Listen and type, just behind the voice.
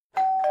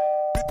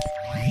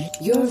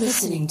You're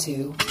listening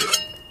to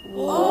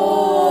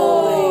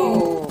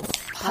Whoa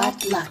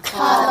Potluck.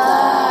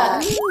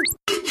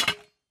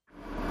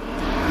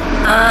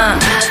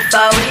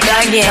 Bow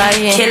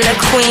thuggin', killer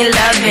queen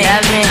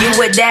lovin'. You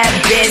with that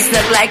bitch,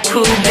 look like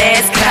Pooh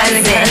Bear's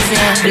cousin.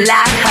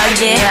 Block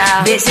huggin',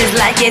 bitches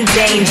like in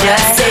danger.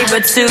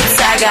 Saber-tooth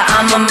tiger,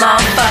 I'm a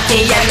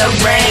motherfucking yellow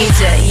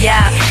ranger.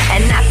 Yeah,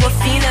 and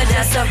Aquafina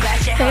just a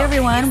ratchet. Hey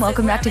everyone,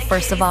 welcome back to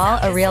First of All,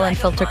 a real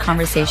unfiltered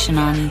conversation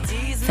on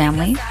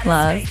family,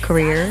 love,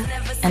 career,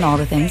 and all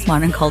the things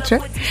modern culture.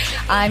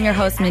 I'm your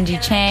host,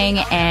 Minji Chang,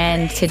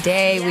 and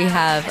today we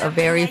have a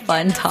very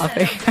fun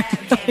topic.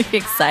 I'm really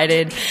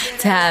excited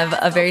to have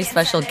a very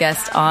special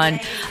guest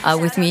on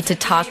with me to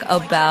talk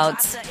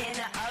about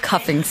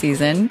cuffing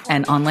season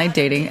and online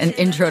dating, an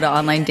intro to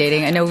online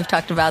dating. I know we've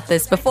talked about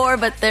this before,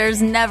 but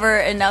there's never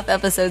enough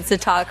episodes to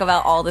talk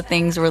about all the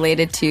things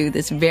related to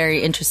this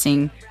very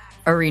interesting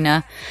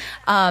arena.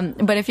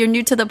 But if you're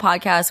new to the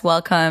podcast,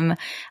 welcome.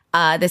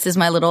 This is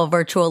my little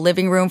virtual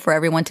living room for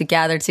everyone to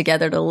gather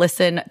together to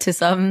listen to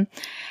some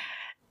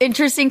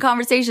interesting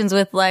conversations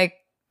with like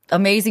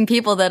amazing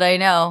people that I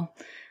know.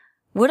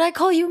 Would I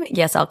call you?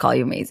 Yes, I'll call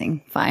you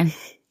amazing. Fine.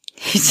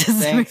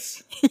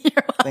 Thanks.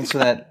 Thanks for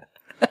that.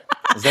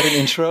 Is that an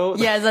intro?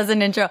 Yes, that's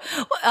an intro.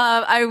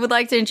 I would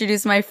like to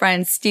introduce my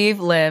friend Steve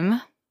Lim.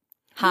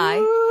 Hi.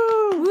 Woo.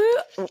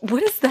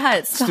 What is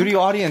that? Stop. Studio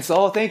audience.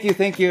 Oh, thank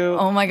you.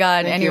 Oh my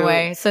God.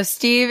 Anyway, so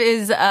Steve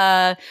is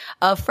a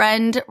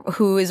friend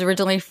who is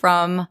originally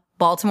from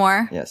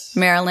Baltimore, yes,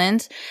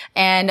 Maryland.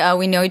 And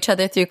we know each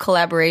other through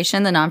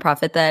Collaboration, the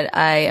nonprofit that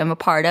I am a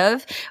part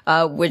of,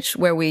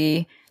 where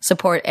we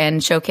support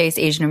and showcase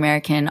Asian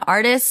American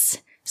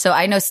artists. So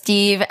I know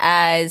Steve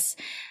as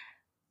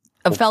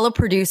a fellow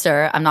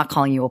producer. I'm not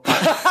calling you a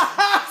partner.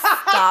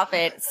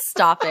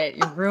 Stop it.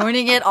 You're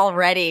ruining it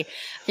already.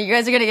 You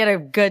guys are going to get a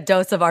good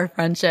dose of our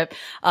friendship.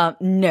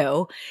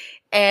 No.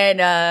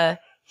 And,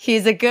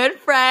 he's a good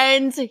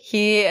friend.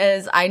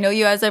 I know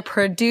you as a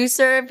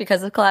producer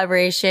because of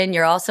Collaboration.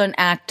 You're also an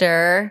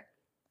actor,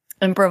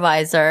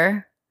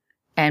 improviser,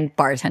 and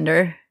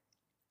bartender.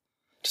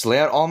 Just lay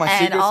out all my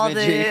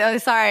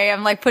secrets, sorry,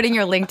 I'm like putting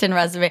your LinkedIn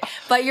resume.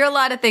 But you're a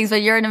lot of things,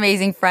 but you're an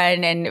amazing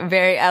friend and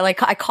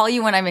I call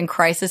you when I'm in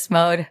crisis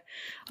mode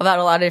about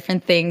a lot of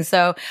different things.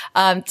 So,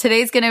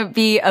 today's going to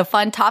be a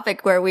fun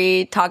topic where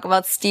we talk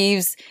about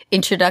Steve's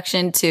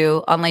introduction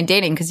to online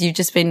dating because you've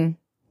just been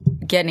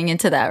getting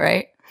into that,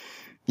 right?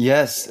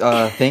 Yes.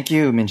 Thank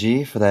you,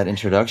 Minji, for that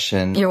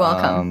introduction. You're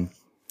welcome.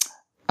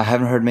 I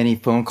haven't heard many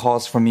phone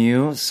calls from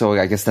you, so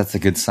I guess that's a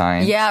good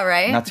sign. Yeah,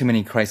 right? Not too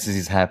many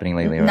crises happening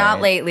lately, right? Not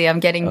lately. I'm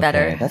getting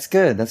better. That's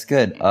good.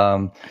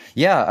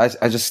 Yeah,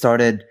 I just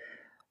started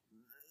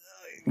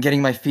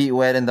getting my feet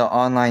wet in the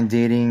online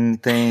dating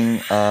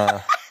thing.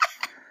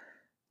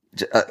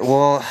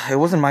 Well, it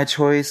wasn't my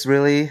choice,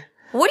 really.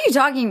 What are you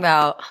talking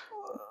about?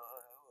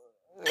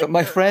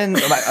 My friend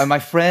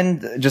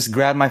just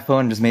grabbed my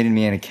phone and just made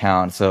me an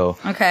account, so.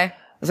 Okay. I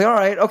was like, all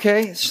right,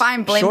 okay.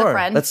 Fine, blame the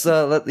friend.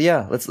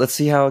 Let's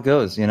see how it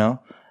goes, you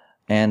know?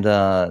 And,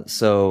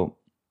 so.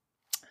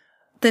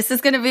 This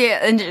is going to be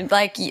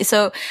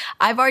so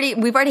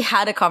we've already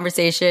had a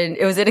conversation.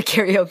 It was at a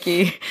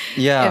karaoke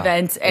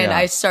event and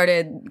I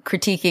started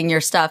critiquing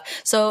your stuff.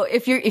 So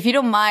if you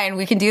don't mind,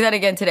 we can do that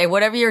again today.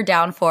 Whatever you're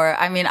down for.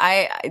 I mean,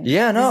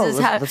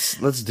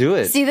 let's do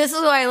it. See, this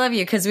is why I love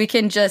you because we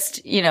can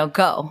just,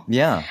 go.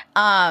 Yeah.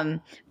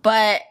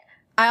 But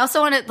I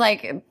also want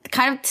to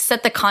kind of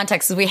set the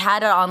context because we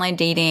had an online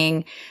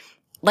dating,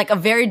 a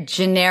very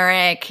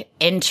generic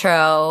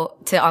intro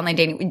to online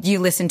dating. You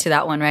listened to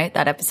that one, right?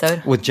 That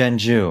episode? With Jen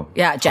Ju.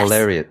 Yeah, Jess.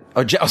 Hilarious.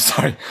 Oh,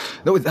 sorry.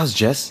 No, that was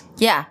Jess?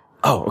 Yeah.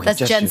 Oh, okay. That's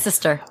Jess Jen's Ju.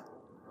 sister.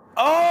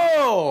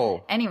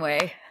 Oh!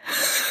 Anyway.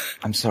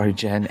 I'm sorry,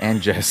 Jen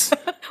and Jess.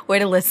 Way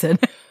to listen.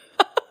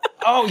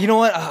 Oh, you know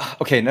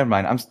what? Okay, never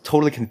mind. I'm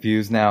totally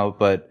confused now,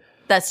 but.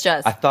 That's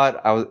Jess. I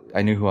thought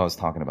I knew who I was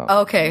talking about.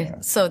 Okay. Yeah.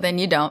 So then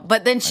you don't.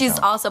 But then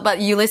but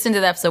you listened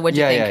to the episode. What'd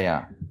you think?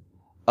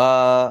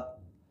 Yeah.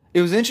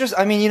 It was interesting.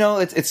 I mean,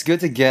 it's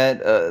good to get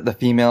the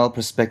female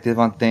perspective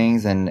on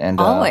things and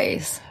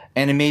always.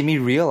 And it made me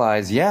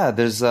realize,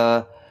 there's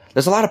a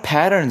lot of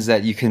patterns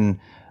that you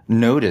can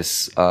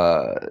notice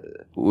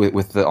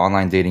with the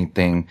online dating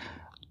thing.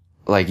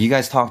 Like you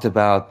guys talked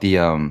about the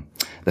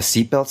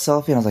seatbelt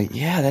selfie, and I was like,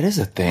 yeah, that is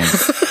a thing.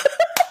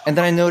 And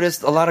then I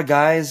noticed a lot of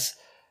guys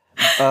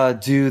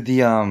do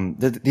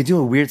they do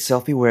a weird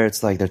selfie where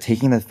it's like they're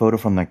taking the photo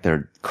from like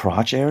their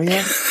crotch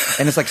area,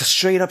 and it's like a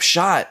straight up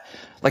shot.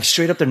 Like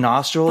straight up their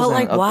nostrils.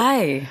 But why?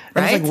 Right?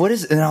 And I was like, what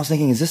is, and I was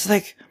thinking, is this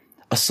like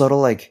a subtle,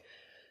 like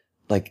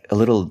a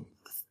little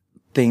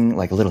thing,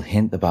 like a little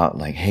hint about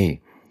like,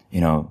 hey,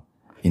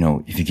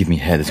 if you give me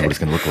head, this is what it's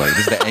going to look like. This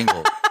is the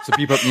angle. So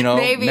people,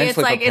 maybe it's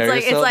like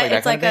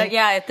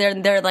they're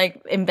they're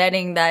like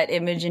embedding that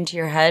image into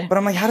your head. But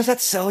I'm like, how does that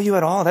sell you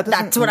at all?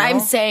 That's what I'm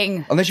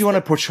saying. Unless you want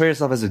to portray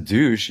yourself as a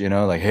douche,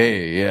 like,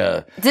 hey,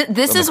 yeah.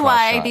 This is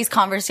why these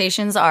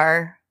conversations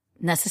are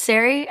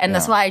necessary. And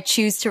that's why I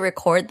choose to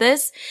record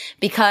this,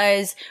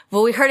 because,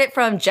 well, we heard it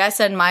from Jess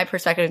and my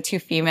perspective, 2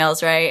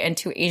 females, right? And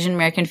 2 Asian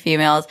American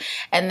females.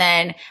 And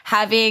then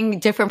having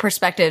different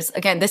perspectives.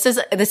 Again, this is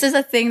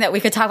a thing that we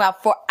could talk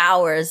about for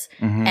hours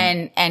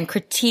and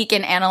critique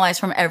and analyze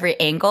from every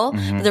angle.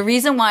 But the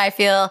reason why I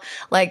feel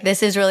like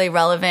this is really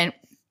relevant,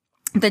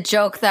 the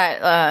joke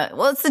that,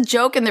 it's the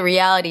joke and the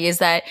reality is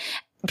that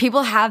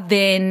people have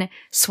been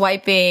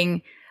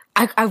swiping.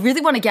 I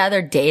really want to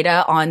gather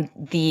data on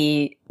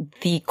the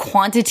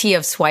quantity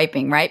of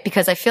swiping, right?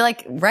 Because I feel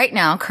like right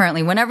now,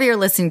 currently, whenever you're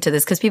listening to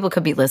this, because people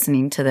could be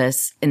listening to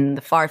this in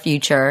the far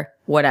future,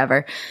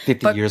 whatever.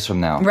 50 years from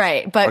now.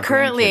 Right. But Our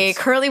currently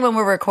grandkids. when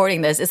we're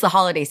recording this, it's the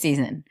holiday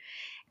season.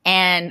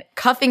 And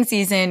cuffing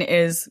season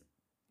is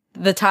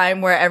the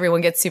time where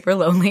everyone gets super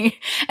lonely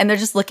and they're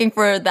just looking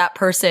for that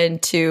person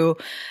to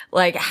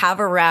like have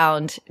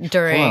around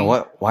during. Hold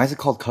on, why is it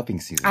called cuffing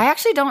season? I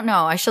actually don't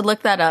know. I should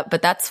look that up,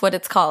 but that's what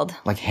it's called.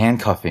 Like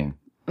handcuffing.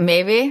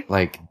 Maybe.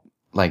 Like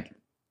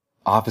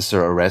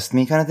officer arrest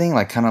me kind of thing?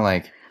 Like kind of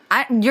like.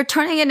 You're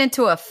turning it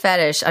into a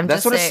fetish.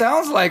 That's what it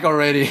sounds like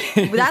already.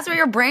 That's where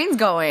your brain's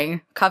going.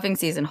 Cuffing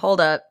season.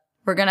 Hold up.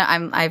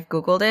 I've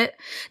Googled it.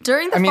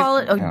 During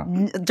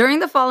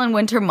the fall and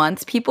winter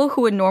months, people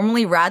who would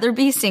normally rather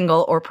be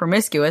single or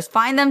promiscuous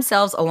find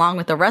themselves, along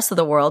with the rest of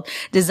the world,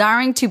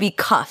 desiring to be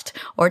cuffed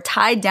or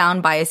tied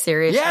down by a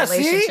serious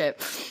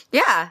relationship. See?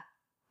 Yeah.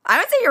 I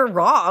would say you're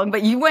wrong,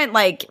 but you went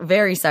like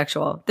very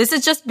sexual. This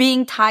is just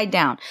being tied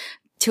down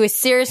to a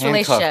serious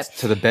relationship.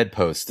 To the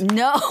bedpost.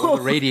 No. Or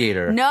the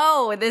radiator.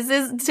 No, this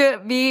is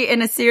to be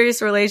in a serious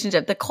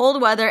relationship. The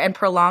cold weather and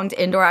prolonged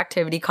indoor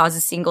activity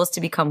causes singles to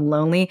become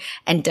lonely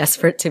and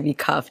desperate to be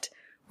cuffed.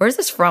 Where's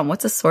this from?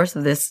 What's the source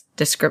of this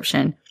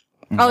description?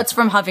 Oh, it's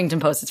from Huffington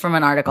Post. It's from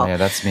an article. Oh, yeah,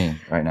 that's me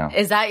right now.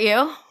 Is that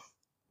you?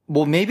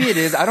 Well, maybe it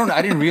is.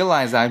 I didn't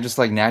realize that. I just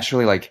like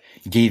naturally like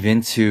gave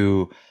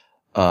into,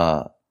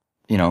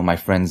 my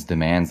friend's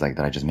demands like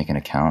that. I just make an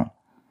account.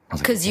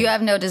 Because you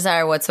have no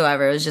desire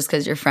whatsoever. It was just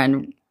because your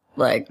friend,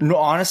 like... No,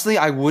 honestly,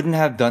 I wouldn't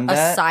have done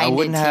that. I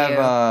wouldn't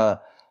have,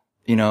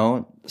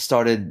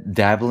 started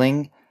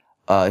dabbling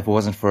if it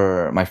wasn't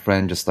for my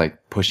friend just,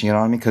 like, pushing it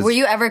on me. Were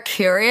you ever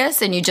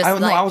curious and you just,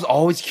 No, I was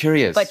always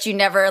curious. But you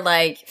never,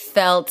 like,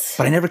 felt...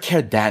 But I never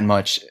cared that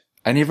much.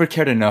 I never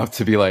cared enough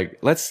to be like,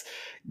 let's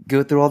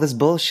go through all this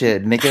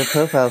bullshit, make a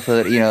profile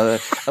photo,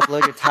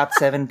 upload your top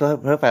 7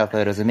 profile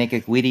photos and make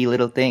a witty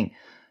little thing.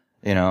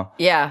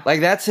 Yeah.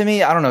 Like that to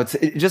me, I don't know.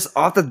 It just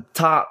off the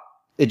top,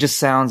 it just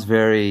sounds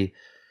very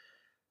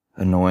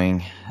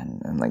annoying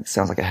and like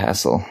sounds like a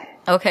hassle.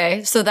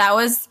 Okay. So that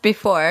was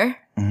before.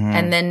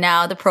 And then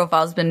now the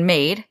profile's been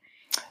made.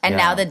 And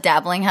now the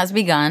dabbling has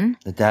begun.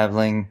 The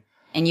dabbling.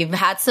 And you've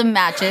had some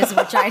matches,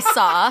 which I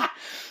saw.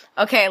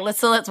 Okay,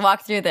 let's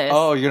walk through this.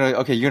 Oh,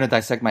 you're gonna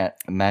dissect my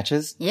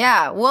matches?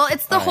 Yeah. Well,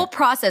 it's the whole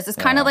process. It's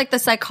kind of like the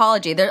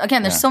psychology.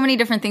 There's so many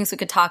different things we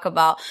could talk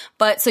about.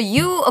 But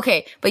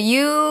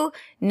you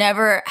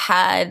never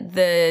had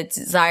the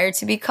desire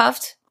to be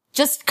cuffed?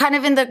 Just kind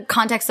of in the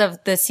context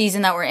of the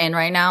season that we're in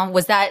right now.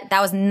 That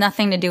was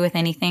nothing to do with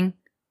anything?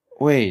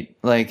 Wait,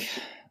 like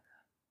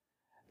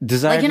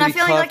desire like you're to not be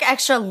feeling cuffed? like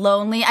extra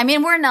lonely. I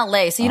mean, we're in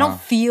LA, so you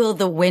don't feel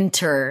the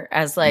winter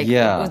as like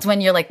it's when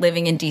you're like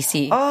living in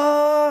DC.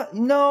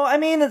 No, I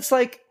mean it's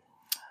like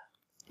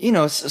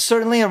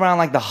certainly around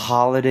like the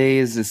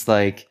holidays, it's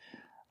like,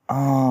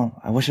 oh,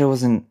 I wish I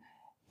wasn't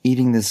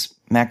eating this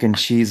mac and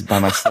cheese by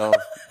myself.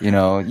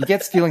 You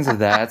get feelings of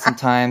that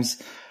sometimes.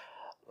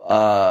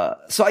 So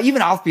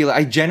I'll feel it.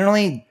 I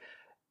generally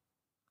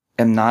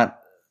am not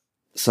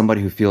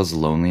somebody who feels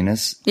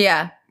loneliness.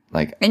 Yeah.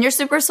 And you're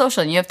super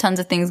social and you have tons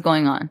of things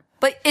going on.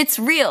 But it's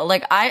real.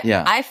 Like,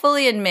 I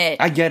fully admit.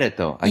 I get it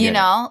though.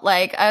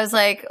 Like, I was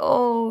like,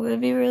 oh,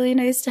 it'd be really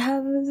nice to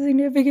have a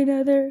significant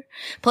other.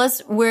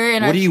 Plus, we're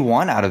in What do you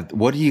want out of,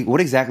 what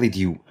exactly do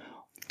you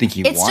think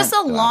you want? It's just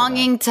a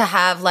longing to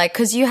have, like,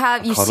 cause you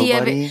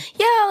see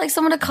like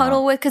someone to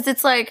cuddle with, cause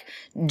it's like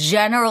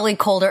generally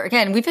colder.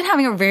 Again, we've been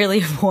having a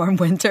really warm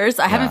winter,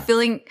 so I have a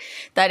feeling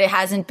that it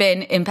hasn't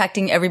been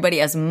impacting everybody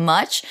as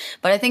much.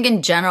 But I think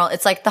in general,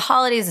 it's like the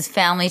holidays is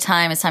family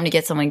time. It's time to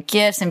get someone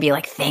gifts and be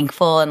like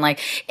thankful. And like,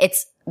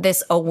 it's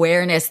this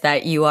awareness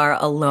that you are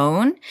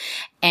alone.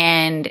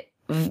 And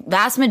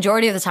vast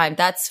majority of the time,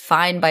 that's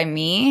fine by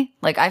me.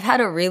 Like, I've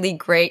had a really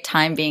great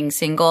time being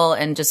single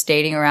and just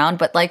dating around,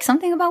 but like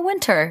something about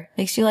winter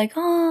makes you like,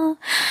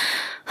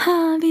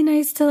 it'd be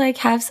nice to like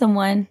have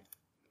someone.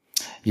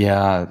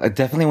 Yeah,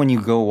 definitely when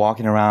you go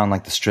walking around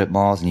like the strip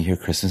malls and you hear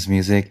Christmas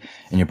music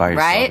and you're by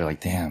yourself, you're like,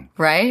 damn.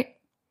 Right?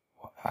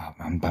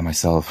 I'm by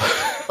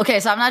myself. Okay,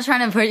 so I'm not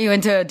trying to put you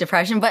into a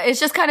depression, but it's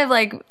just kind of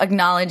like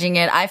acknowledging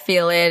it. I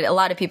feel it. A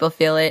lot of people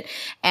feel it.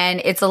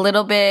 And it's a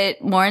little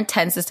bit more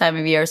intense this time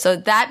of year. So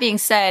that being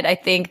said, I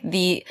think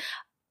the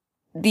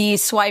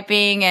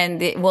swiping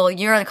and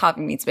you're on the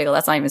Coffee Meets Bagel.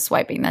 That's not even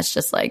swiping. That's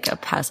just like a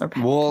pass or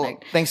pass. Well,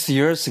 connect. Thanks to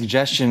your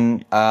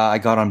suggestion, I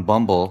got on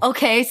Bumble.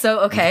 Okay,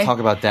 so, We can talk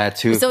about that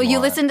too. So you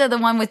listened to the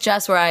one with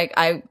Jess where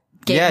I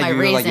gave Yeah, my you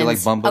reasons.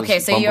 like Bumble's, okay,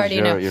 so you Bumble's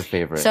already know your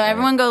favorite. So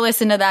everyone go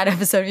listen to that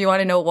episode if you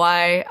want to know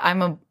why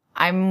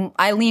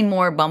I lean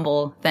more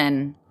Bumble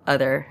than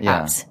other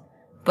apps.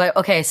 But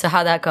okay, so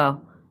how'd that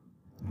go?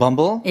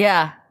 Bumble?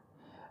 Yeah.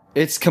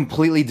 It's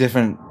completely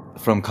different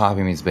from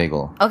Coffee Meets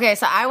Bagel. Okay,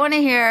 so I want to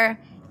hear.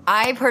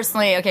 I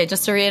personally, okay,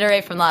 just to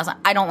reiterate from the last one,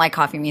 I don't like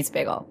Coffee Meets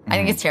Bagel. I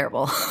think it's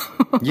terrible.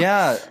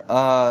 Yeah.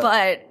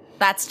 But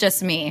that's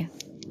just me.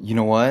 You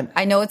know what?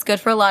 I know it's good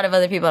for a lot of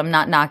other people. I'm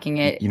not knocking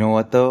it. You know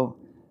what though?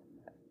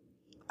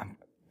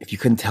 If you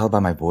couldn't tell by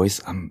my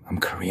voice, I'm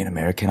Korean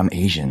American. I'm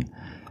Asian,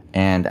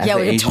 and as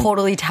we can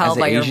totally tell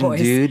by your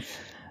voice.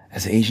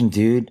 As an Asian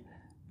dude,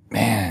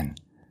 man,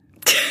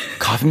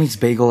 Coffee Meets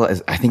Bagel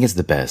I think it's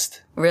the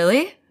best.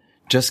 Really?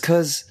 Just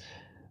cause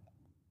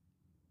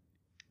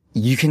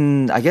you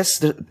can, I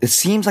guess it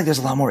seems like there's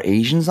a lot more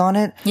Asians on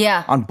it.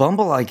 Yeah. On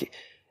Bumble, like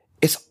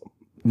it's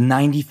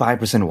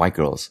 95% white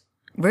girls.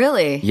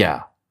 Really?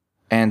 Yeah.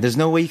 And there's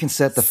no way you can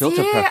set the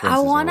filter preferences. I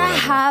want to or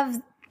whatever.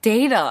 have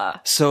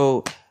data.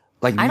 So,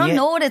 like, I don't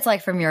know what it's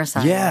like from your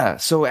side. Yeah.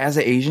 So as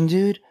an Asian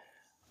dude,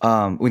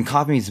 when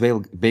Coffee Meets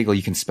Bagel,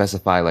 you can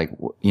specify like,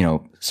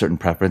 certain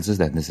preferences,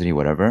 ethnicity,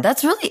 whatever.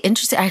 That's really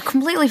interesting. I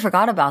completely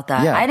forgot about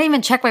that. Yeah. I didn't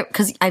even check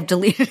because I've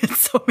deleted it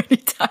so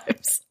many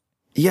times.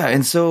 Yeah.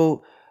 And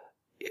so,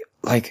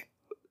 like,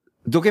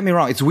 don't get me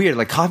wrong. It's weird.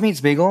 Like Coffee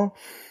Meets Bagel,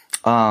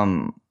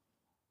 and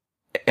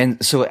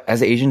so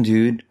as an Asian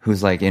dude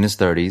who's like in his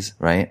 30s,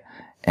 right?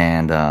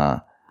 And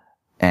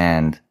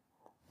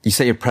you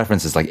set your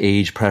preferences, like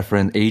age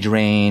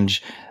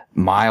range,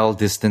 mile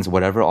distance,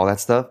 whatever, all that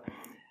stuff.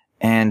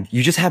 And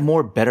you just have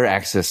better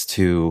access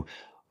to,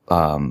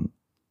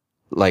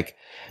 like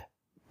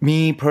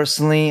me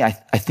personally, I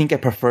think I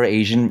prefer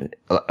Asian,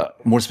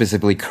 more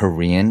specifically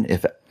Korean,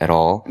 if at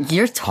all.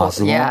 You're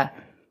possible. Yeah.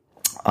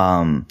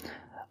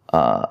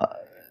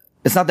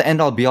 It's not the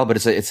end all be all,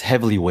 but it's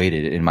heavily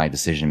weighted in my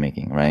decision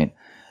making, right?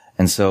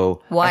 And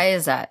so why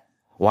is that?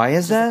 Why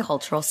is that?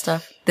 Cultural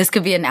stuff. This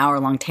could be an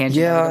hour-long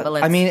tangent. Yeah,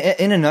 but I mean,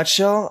 in a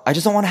nutshell, I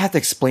just don't want to have to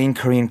explain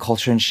Korean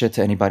culture and shit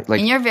to anybody. Like,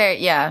 and you're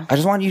I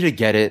just want you to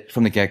get it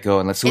from the get-go,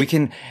 and we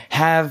can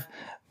have.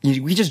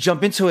 We just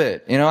jump into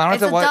it, I don't have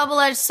to. It's a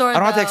double-edged sword. I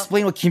don't have to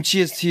explain what kimchi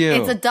is to you.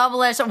 It's a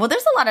double-edged sword. Well,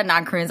 there's a lot of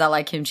non-Koreans that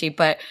like kimchi,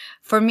 but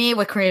for me,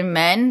 with Korean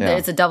men,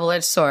 it's a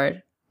double-edged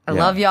sword. I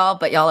love y'all,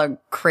 but y'all are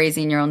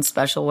crazy in your own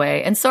special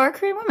way. And so are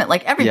Korean women.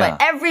 Like everybody. Yeah.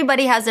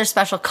 Everybody has their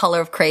special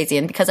color of crazy.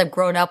 And because I've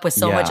grown up with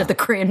so much of the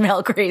Korean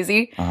male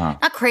crazy,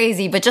 not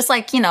crazy, but just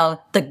like,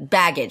 the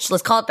baggage.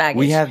 Let's call it baggage.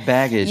 We have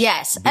baggage.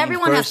 Yes.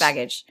 Everyone has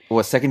baggage.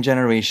 Second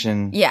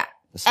generation. Yeah.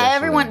 Especially.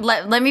 Everyone,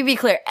 let me be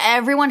clear.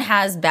 Everyone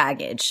has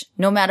baggage,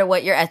 no matter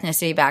what your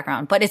ethnicity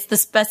background. But it's the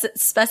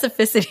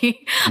specificity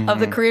of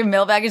the Korean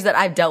male baggage that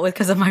I've dealt with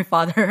because of my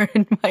father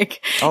and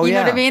like, you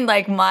know what I mean?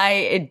 Like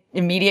my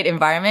immediate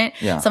environment.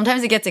 Yeah.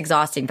 Sometimes it gets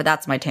exhausting, but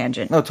that's my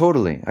tangent. No,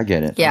 totally. I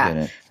get it. Yeah. I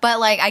get it. But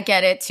like, I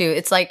get it too.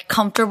 It's like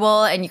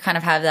comfortable and you kind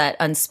of have that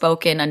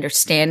unspoken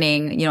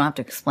understanding. You don't have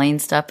to explain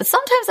stuff, but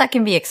sometimes that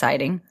can be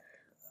exciting.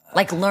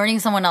 Like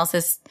learning someone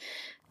else's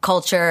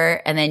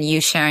culture and then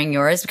you sharing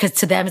yours, because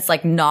to them it's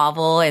like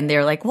novel and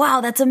they're like, wow,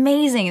 that's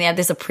amazing. They have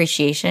this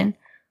appreciation.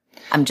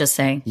 I'm just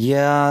saying.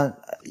 Yeah.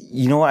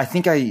 You know what? I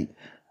think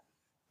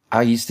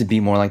I used to be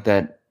more like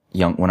that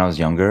when I was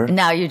younger.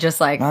 Now you're just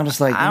like, I'm just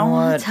like, I don't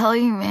want to tell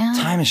you, man.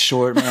 Time is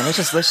short, man. Let's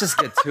just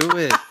get to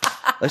it.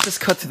 Let's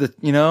just cut to the,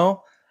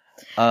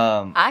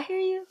 I hear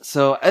you.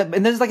 So,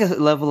 and there's like a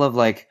level of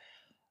like,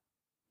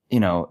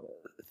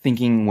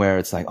 thinking where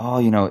it's like,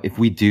 oh, if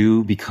we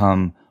do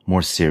become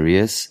more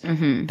serious,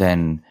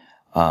 then,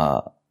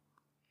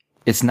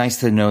 it's nice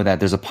to know that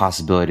there's a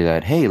possibility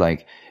that, hey,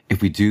 like,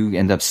 if we do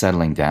end up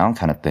settling down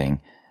kind of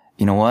thing,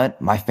 you know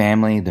what? My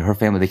family, her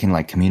family, they can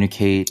like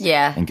communicate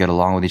and get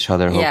along with each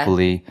other,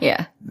 hopefully.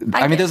 Yeah.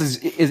 I mean, there's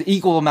is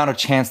equal amount of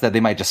chance that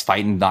they might just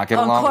fight and not get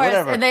along,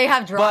 whatever. And they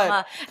have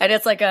drama and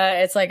it's like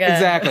a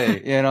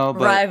exactly, but,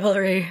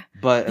 rivalry.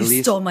 But at you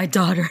least stole my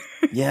daughter.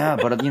 Yeah,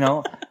 but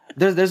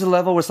there's a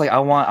level where it's like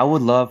I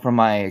would love for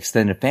my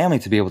extended family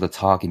to be able to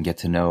talk and get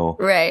to know.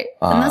 Right.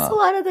 And that's a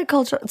lot of the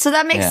culture. So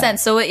that makes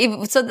sense. So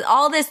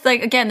all this,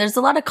 like, again, there's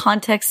a lot of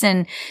context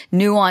and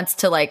nuance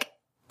to like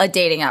a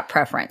dating app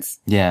preference.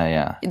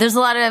 Yeah. There's a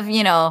lot of,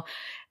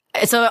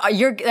 so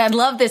I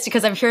love this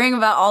because I'm hearing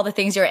about all the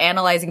things you're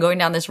analyzing, going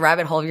down this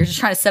rabbit hole. You're just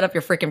trying to set up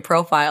your freaking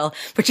profile,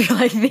 but you're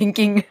like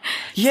thinking.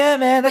 Yeah,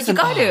 man. That's you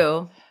got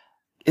to.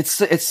 It's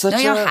such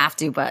you don't have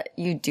to, but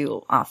you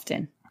do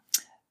often.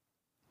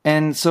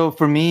 And so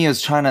for me,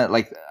 it's trying to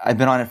like, I've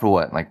been on it for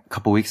what, like a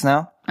couple weeks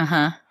now?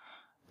 Uh-huh.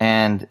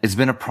 And it's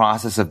been a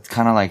process of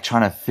kind of like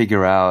trying to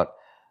figure out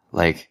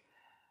like,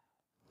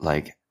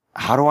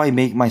 how do I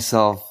make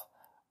myself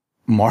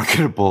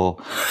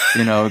marketable,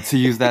 to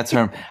use that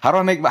term? How do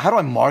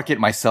I market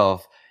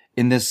myself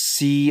in this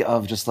sea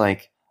of just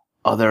like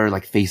other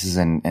like faces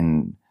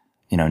and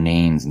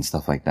names and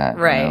stuff like that?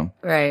 Right.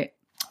 Right.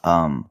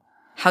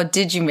 How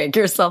did you make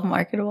yourself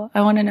marketable?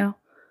 I want to know.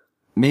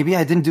 Maybe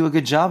I didn't do a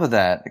good job of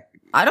that.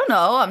 I don't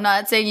know. I'm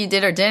not saying you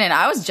did or didn't.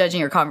 I was judging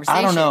your conversation.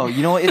 I don't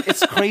know.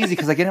 It's crazy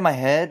because I get in my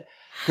head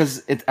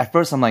Cause at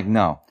first I'm like,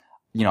 no,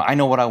 I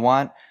know what I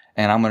want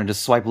and I'm going to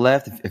just swipe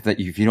left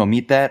if you don't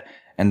meet that.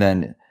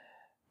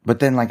 But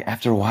then like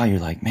after a while, you're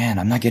like, man,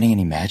 I'm not getting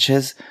any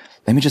matches.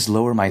 Let me just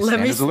lower my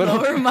standards a little.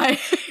 Lower my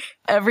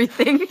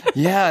everything.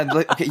 Yeah.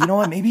 Like, okay, you know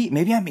what?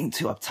 Maybe I'm being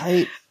too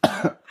uptight.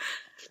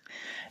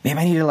 Maybe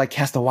I need to like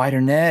cast a wider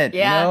net,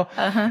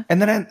 Uh-huh.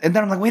 And then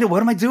I'm like, wait,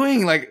 what am I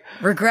doing? Like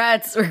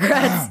regrets.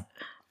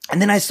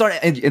 And then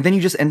and then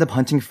you just end up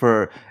hunting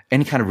for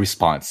any kind of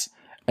response.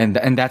 And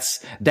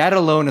that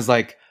alone is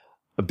like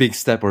a big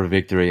step or a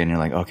victory. And you're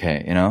like,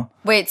 okay,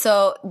 Wait,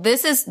 so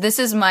this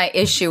is my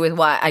issue with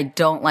why I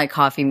don't like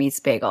Coffee Meets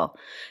Bagel,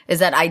 is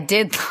that I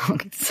did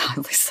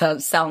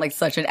sound like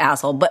such an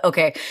asshole, but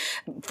okay,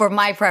 for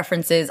my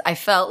preferences, I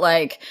felt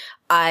like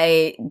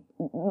my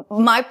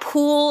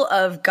pool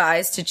of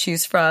guys to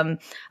choose from,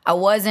 I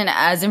wasn't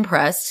as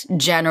impressed,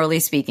 generally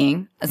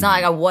speaking. It's not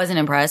like I wasn't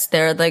impressed.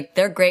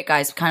 They're great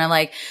guys, kind of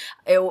like,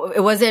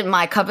 it wasn't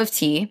my cup of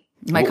tea.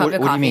 My cup of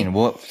coffee. What do you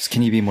mean?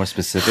 Can you be more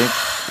specific?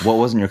 What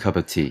wasn't your cup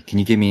of tea? Can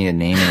you give me a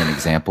name and an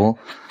example?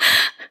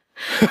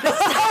 Talk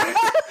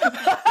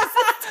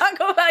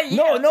about you.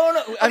 No.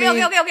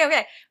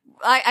 Okay.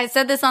 I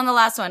said this on the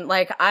last one.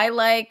 Like, I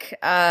like,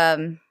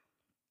 I'm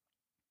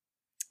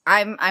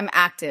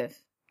active,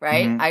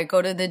 right? Mm-hmm. I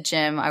go to the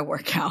gym, I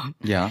work out.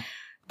 Yeah.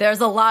 There's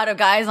a lot of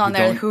guys on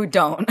there who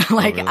don't.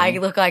 Like, really? I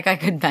look like I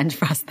could bench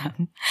press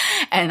them.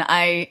 And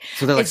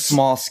So they're like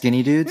small,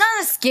 skinny dudes?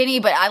 Not as skinny,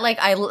 but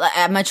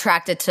I'm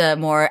attracted to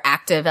more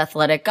active,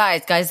 athletic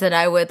guys that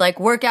I would like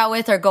work out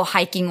with or go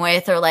hiking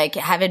with or like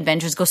have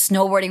adventures, go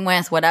snowboarding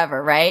with,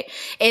 whatever, right?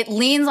 It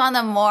leans on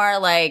the more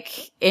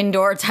like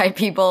indoor type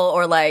people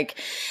or like,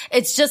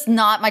 it's just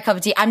not my cup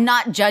of tea. I'm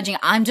not judging.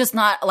 I'm just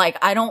not like,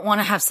 I don't want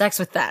to have sex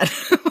with that.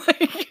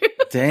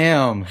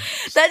 Damn.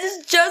 That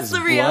is just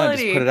the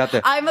reality. Just put it out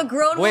there. I'm a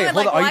grown woman. Wait,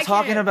 hold on. Are you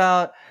talking can't?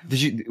 about,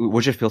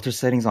 was your filter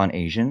settings on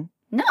Asian?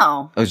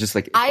 No. It was just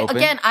like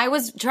open? I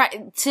was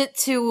trying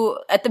to,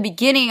 at the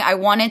beginning, I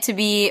wanted to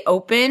be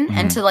open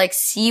and to like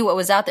see what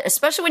was out there,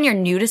 especially when you're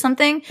new to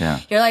something. Yeah.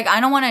 You're like, I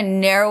don't want to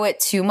narrow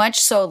it too much.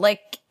 So like,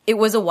 it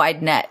was a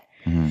wide net.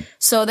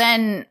 So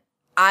then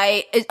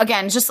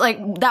just like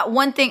that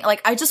one thing,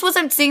 like I just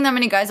wasn't seeing that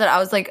many guys that I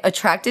was like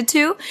attracted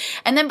to.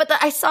 And then,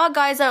 I saw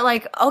guys that are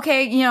like,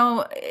 okay,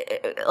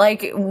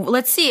 like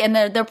let's see. And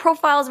their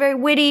profile is very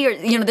witty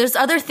or, there's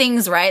other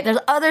things, right? There's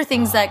other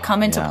things that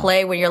come into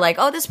play when you're like,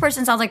 oh, this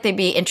person sounds like they'd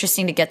be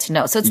interesting to get to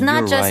know. So it's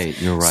not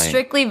you're right.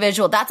 strictly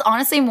visual. That's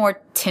honestly more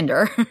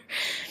Tinder.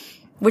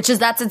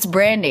 That's its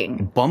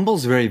branding.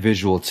 Bumble's very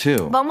visual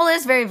too. Bumble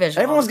is very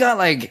visual. Everyone's got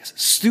like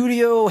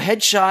studio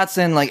headshots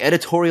and like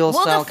editorial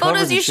style Well, the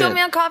covers photos you and showed shit.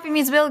 me on Coffee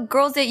Meets Bagel,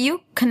 girls that you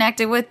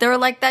connected with, they were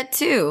like that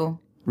too.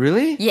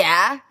 Really?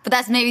 Yeah, but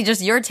that's maybe just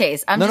your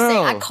taste. I'm just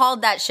saying, I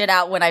called that shit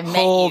out when I met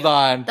you. Hold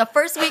on. The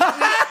first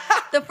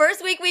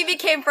week we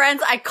became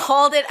friends, I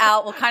called it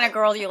out what kind of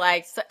girl you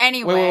like. So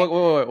anyway.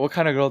 Wait. What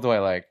kind of girl do I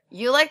like?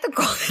 You like the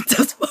girl that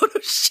does photo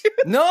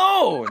shoots.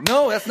 No,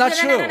 that's not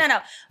true. No.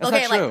 That's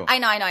okay, not true. like,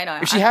 I know.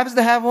 If she happens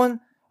to have one,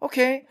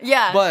 okay.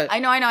 Yeah, but I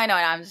know.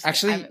 I'm just,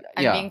 actually,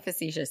 I'm being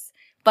facetious.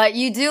 But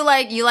you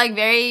like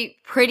very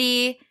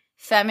pretty,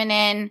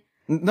 feminine.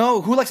 No,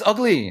 who likes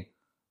ugly?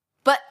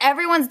 But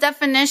everyone's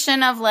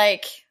definition of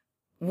like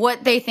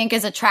what they think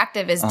is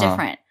attractive is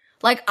different.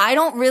 Like I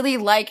don't really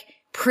like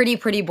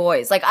pretty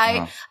boys. Like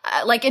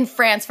like in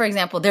France, for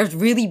example, there's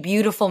really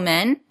beautiful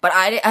men, but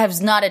I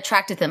was not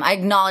attracted to them. I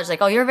acknowledge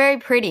like, oh, you're very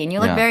pretty and you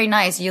look very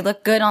nice. You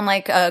look good on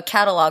like a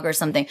catalog or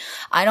something.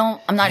 I'm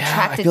not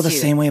attracted to you. I feel the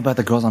same way about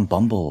the girls on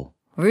Bumble.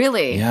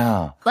 Really?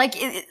 Yeah. Like,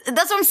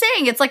 that's what I'm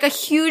saying. It's like a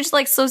huge,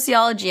 like,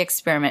 sociology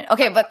experiment.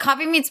 Okay, but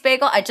Coffee Meets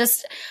Bagel,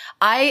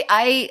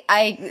 I,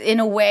 in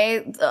a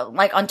way,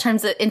 like, in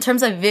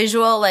terms of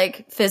visual,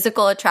 like,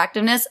 physical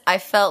attractiveness, I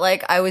felt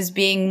like I was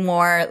being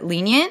more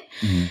lenient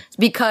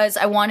because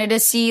I wanted to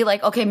see,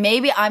 like, okay,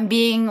 maybe I'm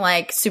being,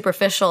 like,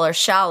 superficial or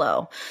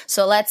shallow.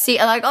 So let's see,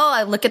 like, oh,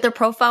 I look at their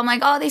profile, I'm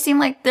like, oh, they seem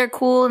like they're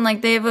cool and,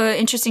 like, they have an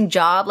interesting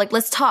job. Like,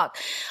 let's talk.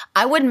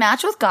 I would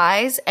match with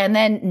guys and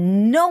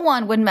then no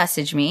one would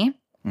message me.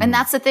 And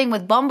that's the thing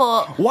with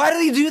Bumble. Why do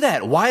they do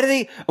that? Why do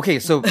they? Okay,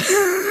 so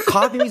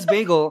Coffee Meets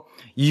Bagel,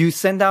 you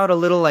send out a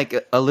little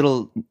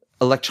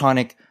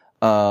electronic,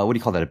 what do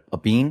you call that? A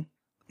bean?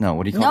 No,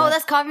 what do you call that? No,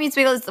 that's Coffee Meets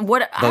Bagel.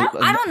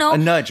 I don't know. A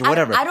nudge,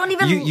 whatever. I don't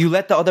even. You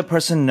let the other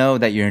person know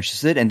that you're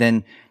interested, and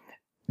then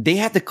they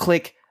have to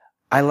click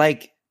 "I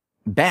like"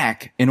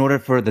 back in order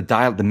for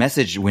the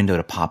message window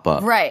to pop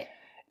up. Right.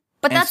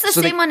 But that's the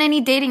same on any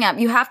dating app.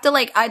 You have to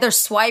like either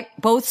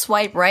both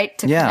swipe right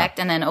to connect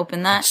and then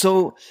open that.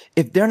 So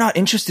if they're not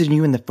interested in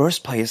you in the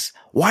first place,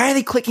 why are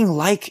they clicking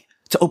like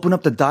to open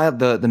up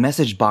the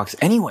message box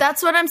anyway?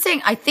 That's what I'm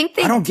saying. I think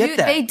I don't get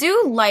that. They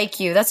do like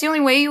you. That's the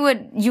only way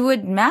you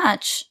would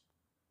match.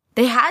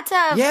 They had to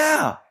have.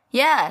 Yeah.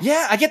 Yeah.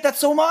 Yeah, I get that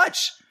so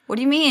much. What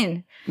do you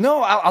mean?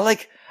 No,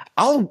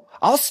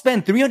 I'll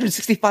spend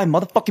 365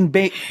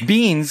 motherfucking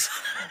beans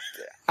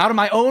out of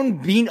my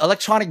own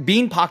electronic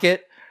bean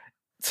pocket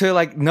to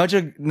like nudge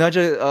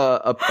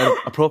a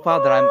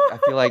profile that I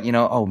feel like,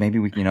 oh, maybe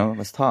we,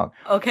 let's talk.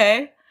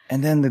 Okay.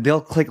 And then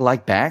they'll click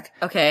like back.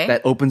 Okay.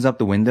 That opens up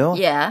the window.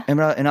 Yeah.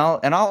 And I'll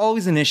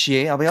always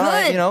initiate. I'll be all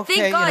right,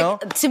 Thank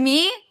God. To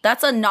me,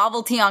 that's a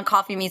novelty on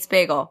Coffee Meets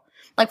Bagel.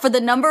 Like for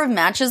the number of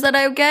matches that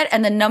I would get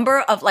and the number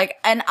of like,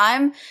 and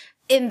I'm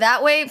in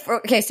that way so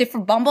for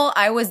Bumble,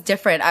 I was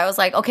different. I was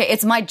like, okay,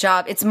 it's my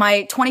job. It's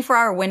my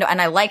 24-hour window. And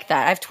I like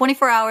that. I have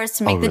 24 hours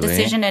to make the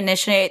decision to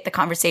initiate the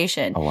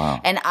conversation. Oh, wow.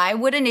 And I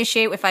would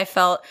initiate if I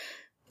felt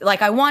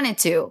like I wanted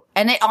to.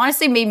 And it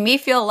honestly made me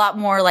feel a lot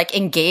more like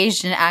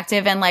engaged and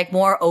active and like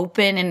more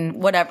open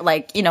and whatever,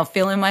 like,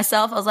 feeling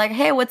myself. I was like,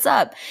 hey, what's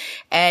up?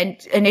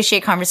 And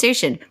initiate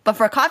conversation. But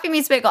for Coffee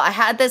Meets Bagel, I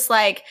had this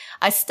like,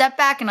 I stepped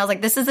back and I was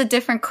like, this is a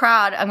different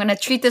crowd. I'm going to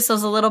treat this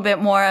as a little bit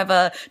more of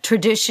a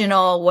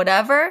traditional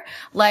whatever.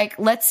 Like,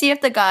 let's see if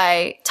the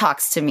guy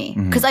talks to me.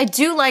 Cause I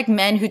do like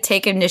men who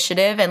take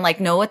initiative and like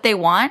know what they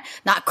want.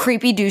 Not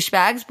creepy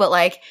douchebags, but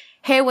like,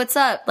 hey, what's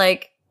up?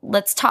 Like,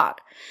 let's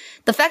talk.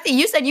 The fact that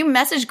you said you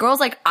message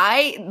girls, like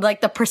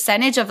the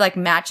percentage of like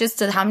matches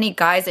to how many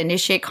guys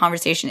initiate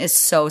conversation is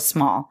so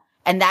small.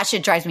 And that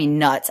shit drives me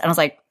nuts. And I was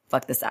like,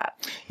 fuck this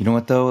app. You know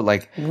what though?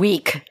 Like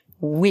weak.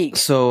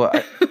 So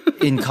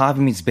in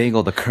Coffee Meets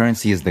Bagel, the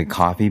currency is the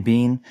coffee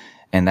bean.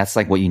 And that's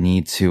like what you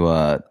need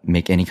to,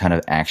 make any kind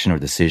of action or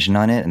decision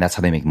on it. And that's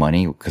how they make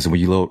money. Cause when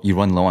you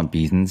run low on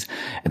beans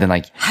and then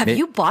like. Have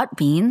you bought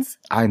beans?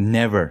 I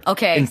never.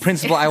 Okay. In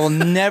principle, I will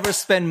never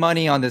spend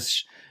money on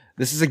this.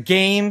 This is a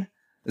game.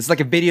 It's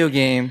like a video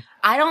game.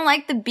 I don't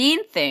like the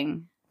bean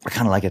thing. I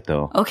kind of like it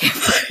though. Okay.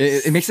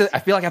 It makes it, I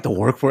feel like I have to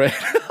work for it.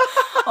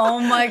 Oh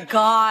my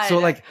God.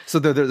 So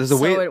there's a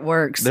way. So it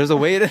works. There's a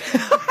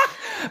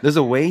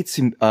way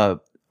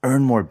to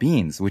earn more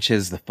beans, which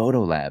is the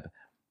Photo Lab.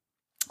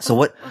 So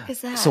what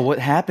is that? So what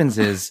happens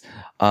is,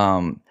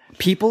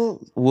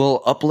 people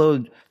will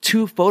upload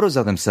 2 photos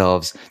of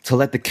themselves to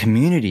let the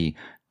community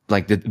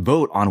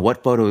vote on which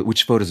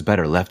photo is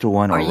better, left or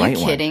one or right one. Are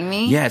you kidding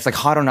me? Yeah, it's like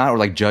hot or not, or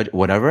like judge,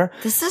 whatever.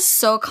 This is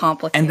so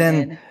complicated. And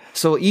then,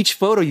 so each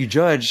photo you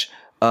judge,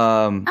 I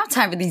don't have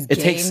time for these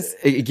games.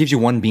 It gives you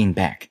 1 bean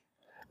back.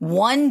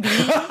 1 bean?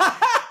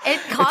 It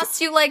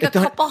costs you like a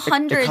couple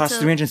hundred. It costs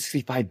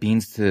 365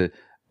 beans to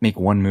make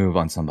 1 move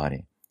on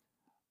somebody.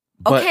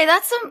 But,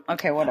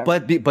 okay, whatever.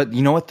 But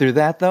you know what? Through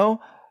that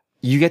though,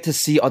 you get to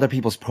see other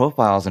people's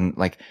profiles and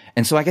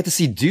so I get to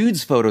see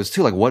dudes' photos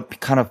too, like what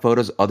kind of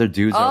photos other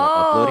dudes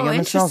are uploading on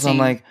themselves. I'm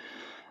like,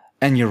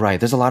 and you're right.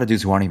 There's a lot of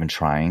dudes who aren't even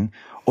trying,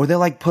 or they'll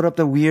like put up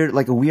a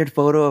weird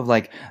photo of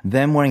like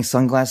them wearing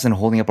sunglasses and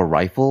holding up a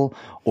rifle,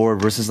 or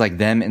versus like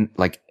them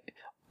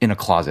in a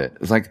closet.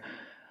 It's like,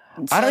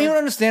 I don't even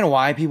understand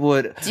why people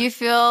would. Do you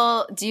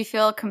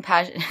feel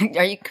compassion?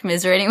 Are you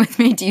commiserating with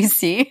me? Do you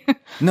see?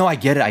 No, I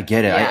get it.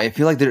 Yeah. I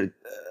feel like they're,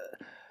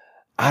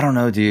 I don't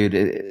know, dude.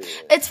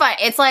 It's fine.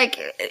 It's like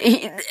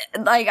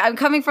I'm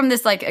coming from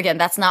this, like, again,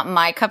 that's not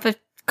my cup of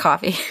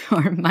coffee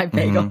or my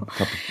bagel.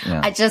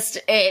 Yeah. I just,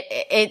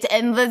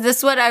 and this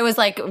is what I was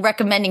like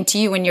recommending to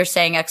you when you're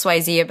saying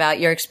XYZ about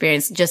your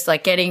experience, just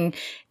like getting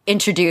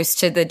introduced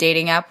to the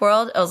dating app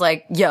world. I was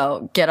like,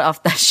 yo, get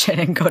off that shit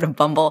and go to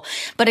Bumble.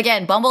 But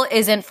again, Bumble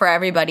isn't for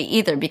everybody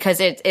either,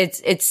 because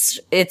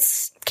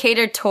it's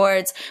catered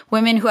towards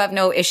women who have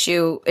no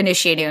issue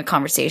initiating a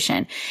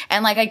conversation.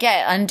 And like I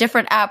get on a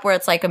different app where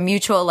it's like a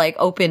mutual, like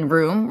open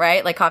room,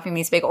 right? Like Coffee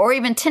Meets Bagel or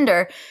even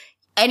Tinder,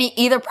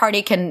 either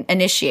party can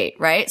initiate,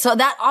 right? So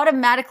that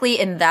automatically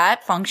in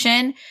that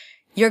function,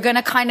 you're going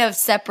to kind of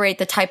separate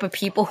the type of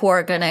people who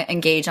are going to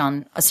engage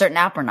on a certain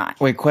app or not.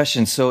 Wait,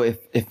 question. So if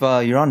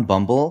you're on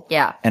Bumble,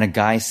 yeah, and a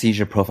guy sees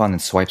your profile and then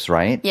swipes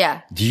right,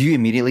 yeah, do you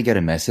immediately get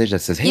a message that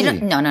says, "Hey"?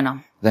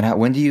 No. Then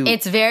when do you?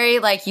 It's very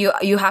like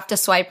you have to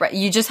swipe right.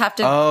 You just have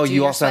to. Oh,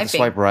 you also have to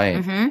swipe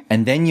right,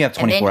 and then you have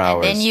 24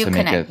 hours and then you to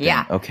connect. make it.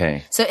 Yeah.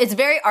 Okay. So it's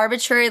very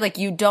arbitrary. Like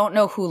you don't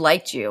know who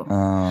liked you,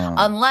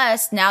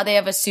 unless now they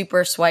have a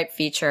super swipe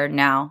feature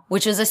now,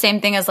 which is the same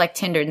thing as like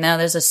Tinder. Now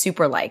there's a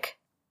super like.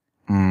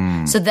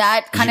 So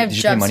that kind of did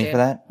you jumps pay money for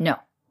that? No.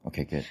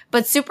 Okay, good.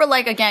 But super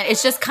like, again,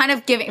 it's just kind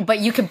of giving, but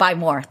you can buy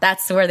more.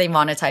 That's where they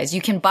monetize.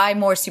 You can buy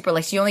more super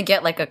likes. You only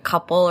get like a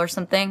couple or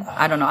something.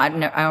 I don't know. I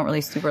don't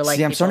really super like.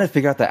 See, I'm people. starting to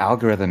figure out the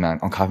algorithm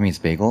on Coffee Meets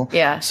Bagel.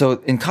 Yeah.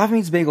 So in Coffee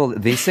Meets Bagel,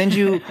 they send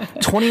you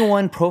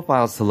 21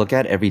 profiles to look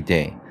at every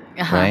day,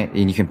 right?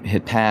 And you can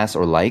hit pass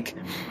or like.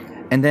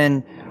 And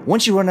then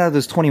once you run out of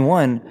those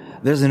 21,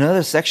 there's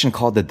another section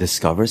called the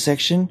Discover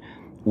section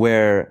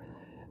where,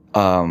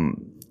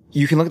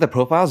 you can look at the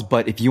profiles,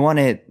 but if you want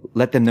to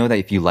let them know that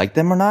if you like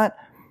them or not,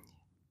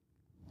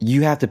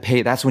 you have to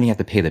pay. That's when you have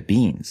to pay the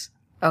beans.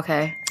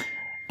 Okay.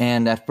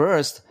 And at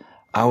first,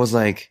 I was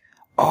like,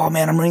 "Oh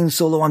man, I'm running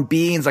so low on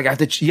beans." Like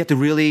you have to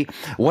really.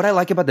 What I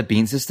like about the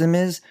bean system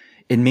is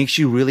it makes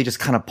you really just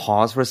kind of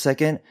pause for a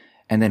second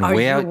and then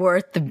weigh out. Are you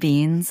worth the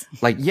beans?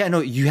 Like, yeah,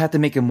 no, you have to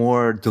make a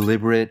more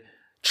deliberate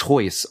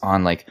choice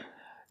on like.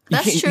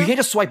 That's true. You can't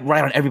just swipe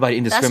right on everybody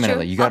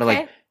indiscriminately. You gotta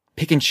like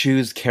pick and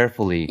choose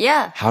carefully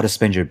Yeah. how to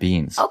spend your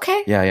beans.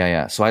 Okay.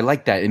 Yeah. So I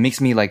like that. It makes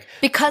me like,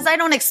 Because I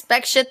don't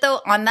expect shit though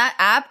on that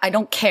app, I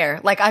don't care.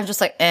 Like I'm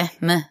just like,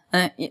 meh,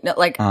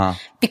 like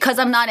because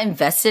I'm not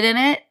invested in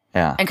it.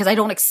 yeah. And because I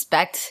don't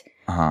expect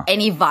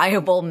any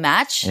viable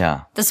match.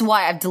 Yeah. That's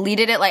why I've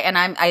deleted it. Like, and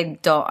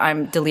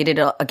I'm deleted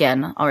it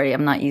again already.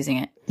 I'm not using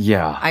it.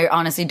 Yeah. I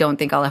honestly don't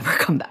think I'll ever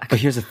come back. But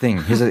here's the thing.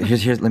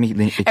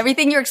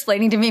 Everything you're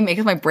explaining to me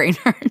makes my brain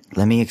hurt.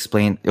 Let me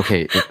explain.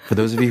 Okay. For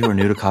those of you who are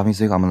new to Coffee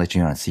Music, I'm going to let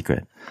you in on a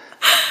secret.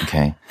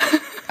 Okay.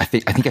 I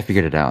think I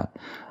figured it out.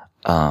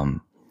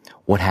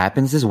 What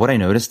happens is, what I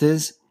noticed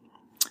is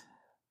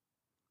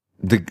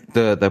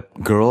the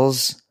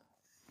girls,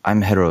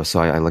 I'm hetero, so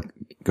I like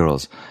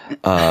girls.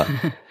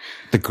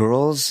 The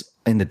girls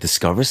in the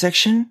Discover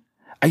section,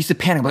 I used to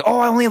panic, like,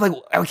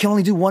 I can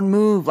only do one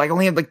move. Like, I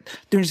only have like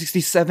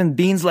 367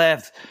 beans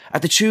left. I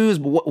have to choose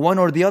one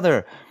or the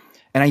other.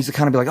 And I used to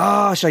kind of be like,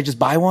 oh, should I just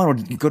buy one or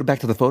go back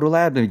to the photo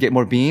lab and get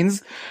more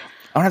beans?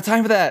 I don't have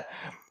time for that.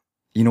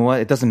 You know what?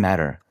 It doesn't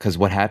matter. Cause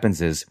what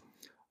happens is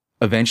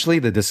eventually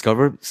the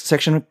Discover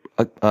section,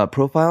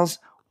 profiles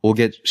will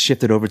get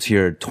shifted over to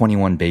your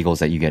 21 bagels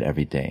that you get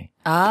every day.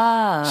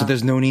 So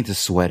there's no need to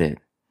sweat it.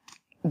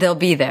 They'll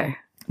be there.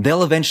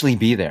 They'll eventually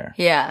be there.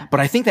 Yeah. But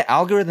I think the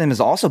algorithm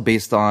is also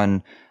based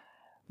on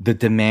the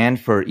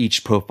demand for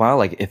each profile.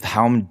 Like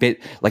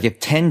if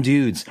 10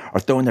 dudes are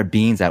throwing their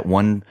beans at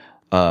one,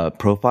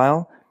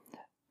 profile,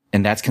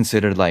 and that's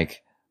considered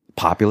like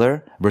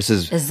popular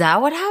versus. Is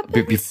that what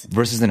happens?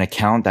 Versus an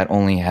account that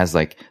only has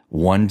like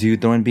one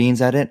dude throwing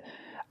beans at it.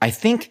 I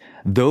think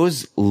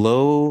those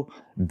low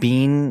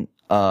bean,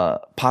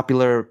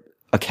 popular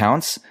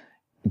accounts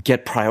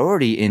get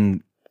priority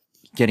in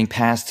getting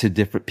passed to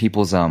different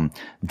people's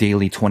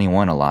daily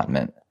 21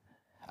 allotment.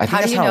 I think How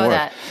that's do you how it know works.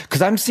 that?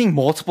 Because I'm seeing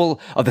multiple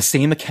of the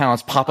same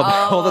accounts pop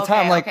up all the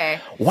time. Like,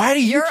 why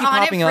do you You're keep on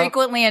popping it up?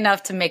 frequently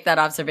enough to make that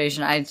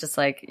observation. I just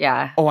like,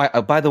 yeah.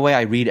 Oh, by the way,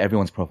 I read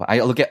everyone's profile. I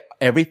look at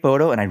every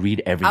photo and I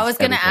read every. I was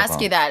going to every ask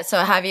profile. you that.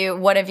 So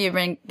what have you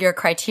been, your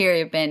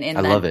criteria been in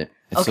I that? love it.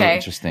 It's so Okay.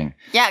 interesting.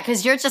 Yeah,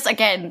 because you're just,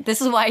 again,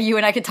 this is why you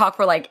and I could talk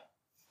for like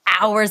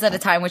hours at a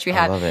time, which we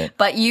have. love it.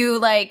 But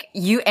you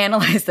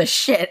analyze the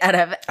shit out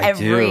of I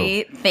do.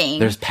 everything.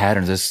 There's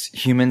patterns. There's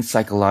human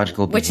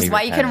psychological behavior Which is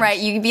why you can write,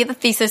 you can be the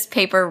thesis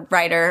paper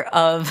writer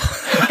of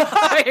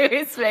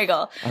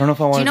Smiggle. I don't know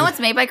if I want Do you know to. what's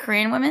made by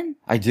Korean women?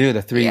 I do.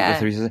 The three.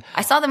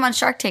 I saw them on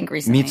Shark Tank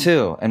recently. Me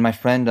too. And my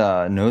friend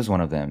knows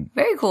one of them.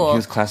 Very cool. He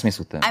was classmates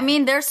with them. I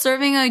mean, they're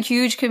serving a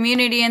huge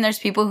community and there's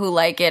people who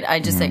like it. I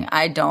just think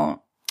I don't.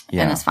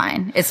 Yeah. And it's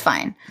fine. It's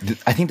fine.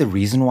 I think the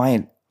reason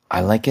why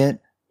I like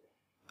it.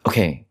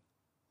 Okay.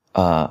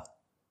 Now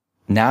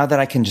that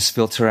I can just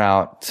filter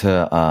out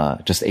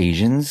to just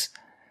Asians,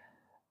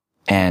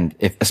 and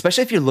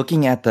especially if you're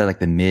looking at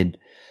the mid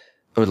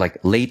or like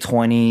late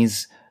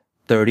 20s,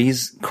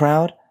 30s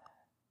crowd,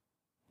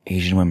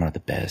 Asian women are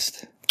the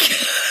best.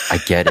 I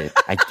get it.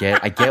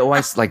 I get why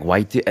it's like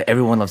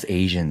everyone loves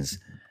Asians.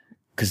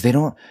 Cause then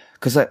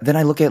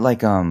I look at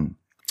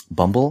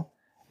Bumble,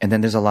 and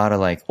then there's a lot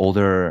of like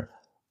older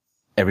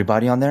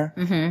everybody on there.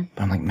 Mm-hmm.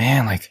 But I'm like,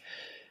 man,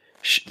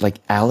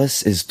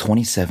 Alice is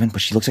 27,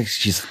 but she looks like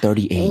she's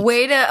 38.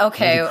 Holy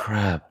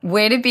crap.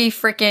 Way to be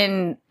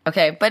freaking,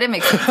 okay, but it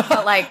makes sense.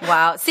 But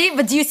wow. See,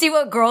 but do you see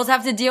what girls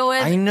have to deal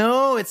with? I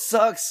know, it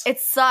sucks.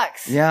 It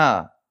sucks.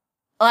 Yeah.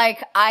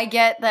 I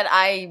get that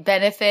I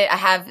benefit. I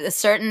have a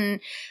certain.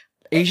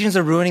 Asians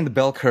are ruining the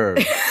bell curve.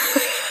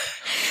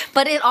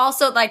 But it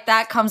also,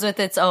 that comes with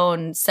its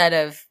own set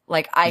of,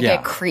 I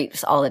get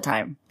creeps all the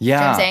time. Yeah. You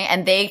know what I'm saying?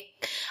 And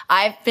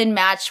I've been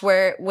matched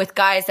with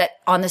guys that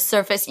on the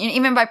surface,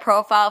 even by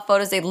profile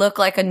photos, they look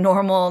like a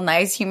normal,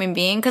 nice human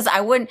being. Cause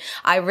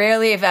I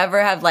rarely, if ever,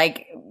 have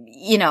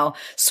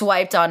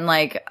swiped on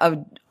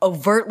a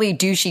overtly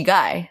douchey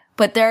guy.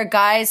 But there are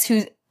guys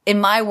who,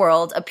 in my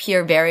world,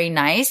 appear very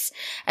nice.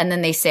 And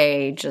then they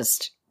say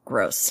just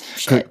gross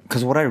shit.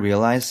 Cause what I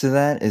realized to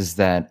that is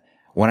that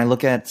when I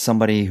look at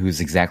somebody who's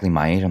exactly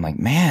my age, I'm like,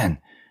 man,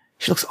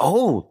 she looks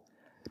old.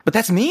 But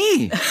that's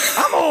me.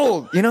 I'm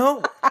old,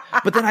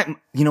 But then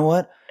you know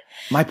what?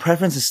 My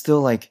preference is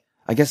still I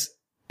guess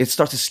it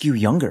starts to skew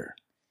younger.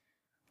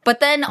 But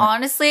then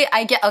honestly,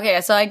 I get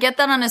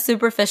that on a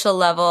superficial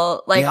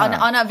level,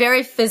 on a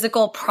very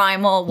physical,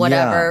 primal,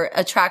 whatever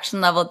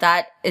attraction level,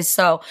 that is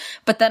so.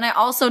 But then I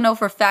also know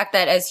for a fact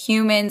that as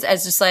humans,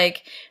 as just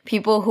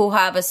people who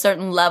have a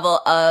certain level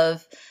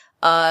of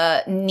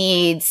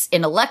needs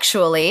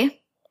intellectually,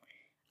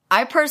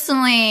 I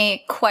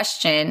personally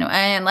question,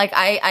 and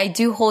I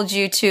do hold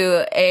you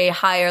to a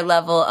higher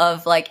level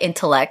of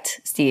intellect,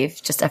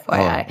 Steve, just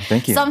FYI. Oh,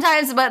 thank you.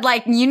 Sometimes,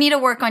 but you need to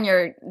work on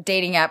your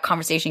dating app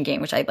conversation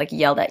game, which I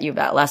yelled at you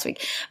about last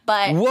week.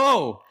 But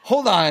whoa,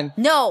 hold on.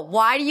 No,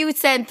 why do you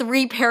send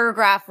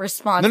 3-paragraph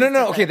responses?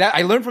 No. Okay, that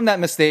I learned from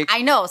that mistake.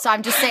 I know, so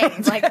I'm just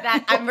saying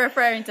that. I'm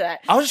referring to that.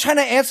 I was just trying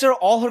to answer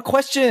all her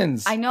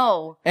questions. I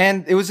know.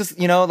 And it was just,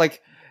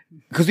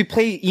 because we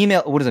play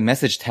email,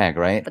 message tag,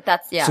 right? But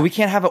that's, yeah. So we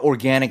can't have an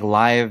organic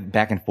live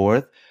back and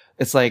forth.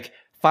 It's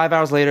 5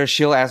 hours later,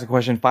 she'll ask a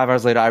question. 5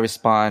 hours later, I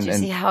respond. Do you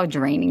see how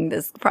draining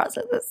this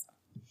process is?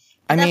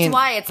 I That's mean,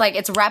 why it's like,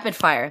 it's rapid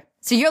fire.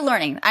 So you're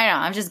learning. I know.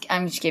 I'm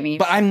just giving you.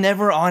 but I'm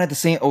never on at the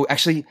same. Oh,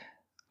 actually,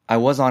 I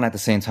was on at the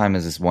same time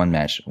as this one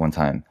match one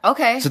time.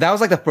 Okay. So that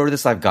was like the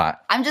furthest I've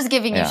got. I'm just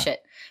giving you Yeah.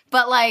 shit.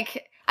 But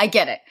like, I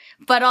get it.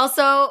 But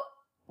also,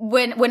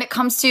 when it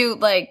comes to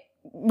like,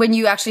 when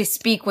you actually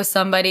speak with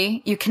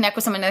somebody, you connect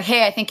with someone like,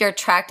 hey, I think you're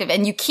attractive,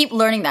 and you keep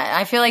learning that.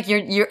 I feel like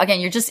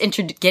you're just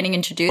getting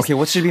introduced. Okay,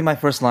 what should be my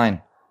first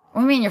line?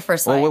 What do you mean your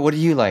first line? Well, what do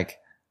you like?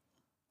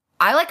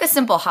 I like a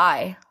simple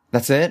hi.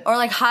 That's it? Or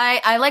like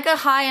hi, I like a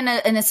hi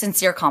and a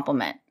sincere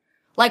compliment.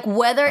 Like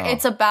whether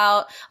it's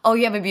about, oh,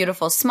 you have a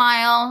beautiful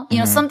smile, you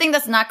know, something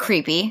that's not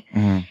creepy.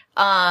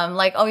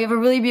 Like, oh, you have a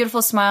really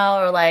beautiful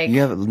smile, or like, You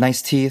have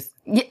nice teeth.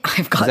 yeah,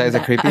 I've gotten Is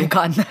that creepy? I've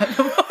gotten that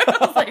before. I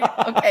was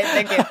like, okay,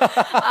 thank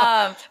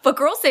you. But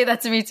girls say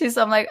that to me too,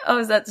 so I'm like, oh,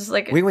 is that just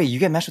like Wait, you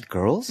get matched with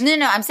girls? No,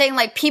 I'm saying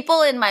like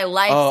people in my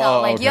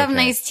lifestyle, like okay, you have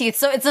okay. nice teeth,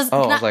 so it's just Oh, I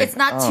was not, like, it's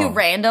not too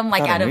random,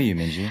 like thought I out of knew you,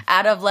 Minji.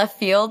 out of left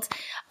field.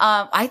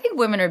 I think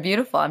women are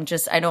beautiful.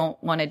 I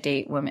don't want to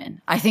date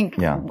women. I think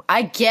Yeah.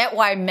 I get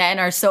why men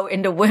are so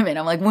into women.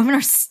 I'm like, women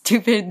are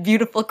stupid,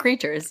 beautiful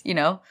creatures, you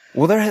know?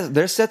 Well,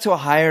 they're set to a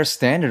higher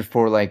standard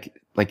for like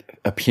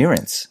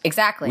appearance.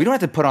 Exactly. We don't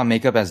have to put on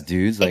makeup as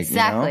dudes, like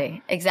exactly, you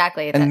know?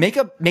 exactly. And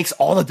makeup makes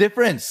all the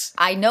difference.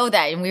 I know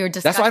that, and we were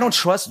discussing. That's why I don't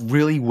trust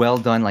really well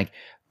done, like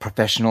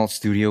professional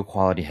studio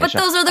quality headshots. But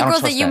those are the I don't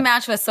girls that trust you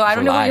match with, so I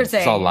don't know what you're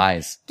saying. It's all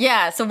lies.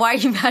 Yeah, so why are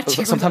you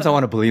matching? Sometimes I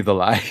want to believe the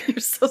lie. You're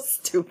so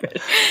stupid.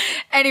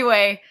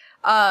 Anyway,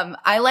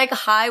 I like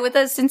hi with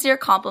a sincere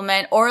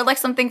compliment, or like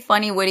something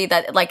funny, witty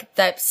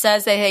that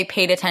says that they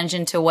paid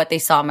attention to what they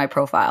saw in my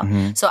profile.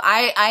 So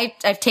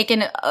I've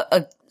taken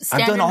a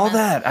standard I've done all amount-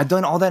 that. I've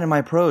done all that in my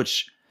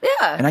approach.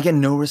 Yeah. And I get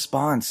no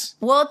response.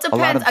 Well, it A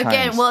lot depends. of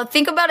Again, times. well,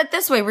 think about it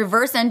this way.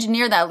 Reverse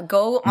engineer that.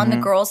 Go on the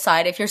girl's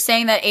side. If you're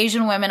saying that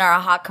Asian women are a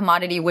hot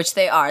commodity, which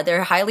they are,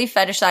 they're highly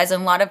fetishized,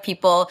 and a lot of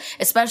people,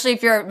 especially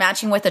if you're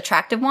matching with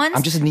attractive ones,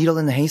 I'm just a needle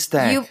in the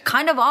haystack. you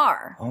kind of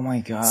are. Oh my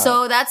God.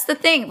 So that's the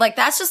thing. Like,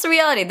 that's just the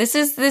reality. This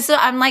is,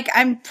 I'm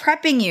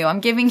prepping you. I'm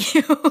giving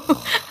you,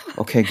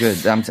 Okay, good.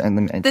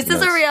 this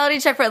is a reality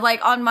check for,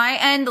 like, on my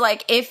end,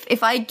 like,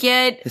 if I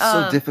get, It's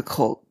so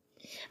difficult.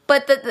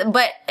 but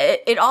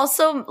it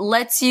also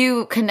lets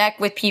you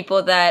connect with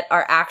people that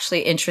are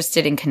actually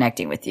interested in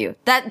connecting with you.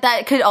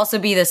 That could also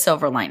be the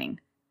silver lining.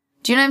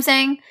 Do you know what I'm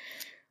saying?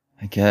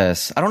 I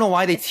guess. I don't know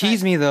why they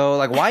tease me though.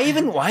 Like, why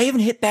even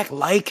hit back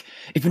like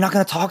if you're not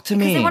gonna talk to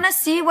me? They want to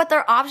see what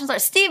their options are.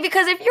 Steve,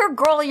 because if you're a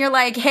girl and you're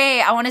like, hey,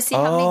 I want to see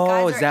how many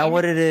guys Oh, are is that in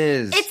what it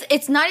is?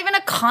 It's not even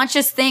a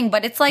conscious thing,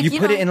 but it's like, you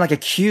put know, it in like a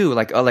queue,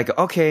 like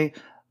okay,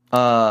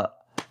 I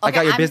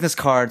got your business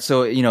card,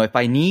 so you know if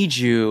I need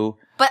you.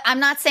 But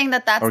I'm not saying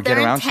that that's Or get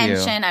their around to you.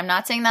 intention. I'm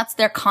not saying that's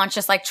their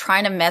conscious, like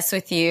trying to mess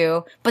with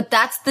you. But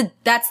that's the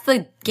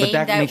game But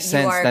that makes you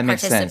sense. are That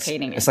makes sense.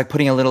 participating in. It's like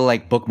putting a little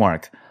like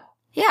bookmark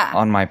yeah.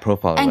 on my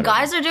profile. or And whatever.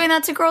 guys are doing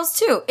that to girls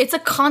too. It's a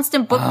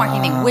constant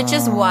bookmarking thing, which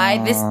is why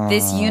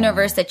this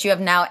universe that you have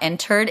now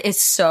entered is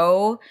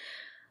so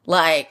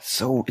like,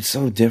 So it's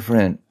so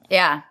different.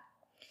 yeah.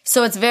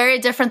 So it's very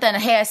different than,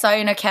 hey, I saw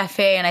you in a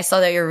cafe and I saw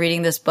that you're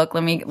reading this book.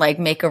 Let me like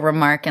make a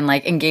remark and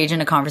like engage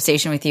in a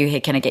conversation with you. Hey,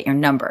 can I get your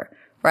number?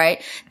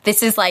 Right?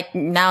 This is like,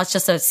 now it's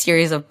just a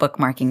series of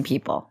bookmarking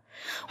people,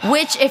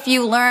 which if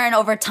you learn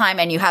over time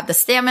and you have the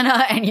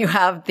stamina and you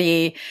have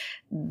the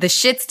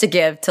shits to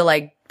give to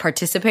like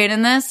participate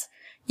in this,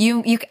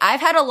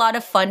 I've had a lot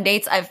of fun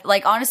dates. I've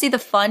like, honestly, the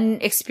fun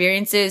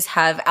experiences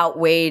have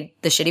outweighed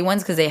the shitty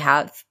ones because they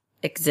have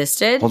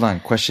existed. Hold on,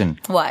 question.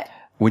 What?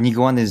 When you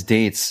go on these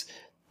dates,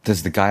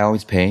 does the guy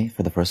always pay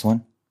for the first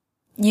one?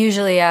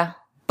 Usually, yeah.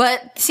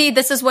 But see,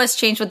 this is what's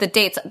changed with the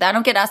dates. I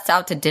don't get asked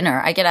out to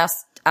dinner. I get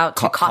asked out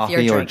to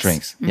coffee or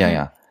drinks.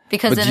 Yeah.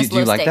 Because But then do, it's do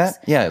you low like stakes.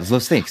 that? Yeah, it's low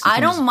stakes. You I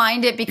can don't just-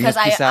 mind it because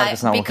just peace out if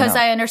it's not because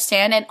working out. I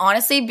understand. And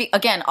honestly,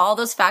 again, all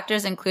those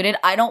factors included,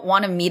 I don't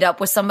want to meet up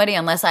with somebody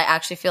unless I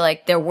actually feel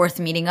like they're worth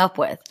meeting up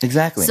with.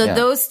 Exactly. So yeah.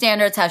 those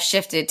standards have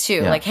shifted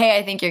too. Yeah. Like, hey,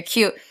 I think you're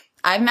cute.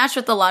 I've matched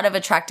with a lot of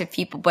attractive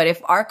people, but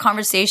if our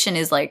conversation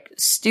is like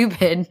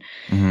stupid,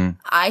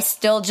 I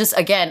still just,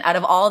 again, out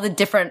of all the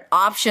different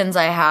options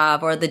I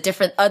have or the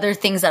different other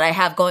things that I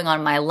have going on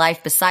in my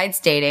life besides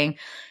dating,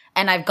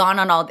 and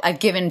I've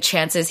given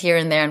chances here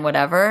and there and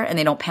whatever, and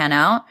they don't pan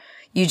out,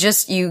 you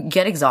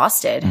get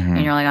exhausted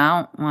and you're like,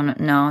 I don't want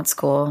to, no, it's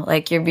cool.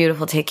 Like, you're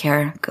beautiful. Take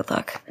care. Good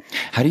luck.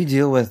 How do you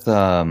deal with,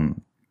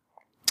 I'm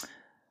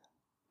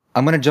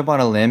going to jump on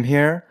a limb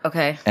here.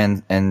 Okay.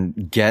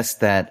 And guess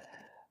that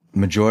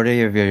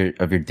majority of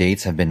your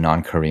dates have been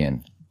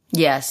non-Korean.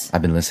 Yes.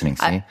 I've been listening.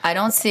 See? I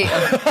don't see.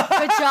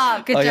 Good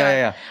job. Good job.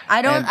 yeah.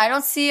 I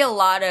don't see a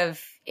lot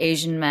of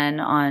Asian men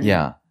on.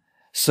 Yeah.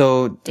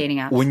 So Dating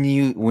apps.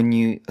 when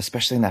you,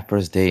 especially in that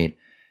first date,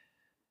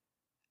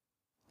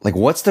 like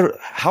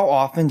how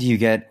often do you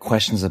get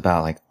questions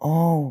about like,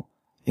 oh,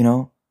 you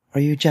know,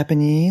 are you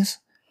Japanese?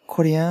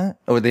 Korean?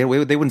 Or they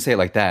wouldn't say it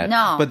like that.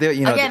 No. But they,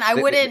 you know, again, I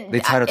wouldn't. They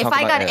try to if talk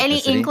I about got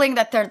any ethnicity. inkling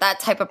that they're that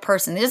type of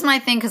person, this is my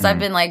thing because I've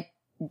been like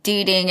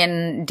dating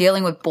and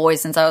dealing with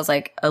boys since I was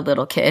like a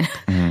little kid.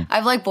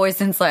 I've liked boys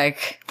since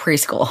like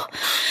preschool.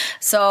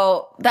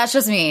 So that's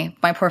just me,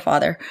 my poor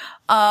father,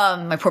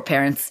 my poor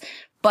parents.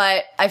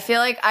 But I feel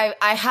like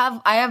I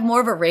have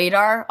more of a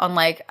radar on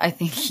like, I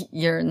think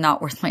you're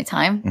not worth my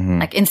time.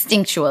 Like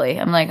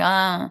instinctually. I'm like,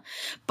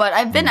 but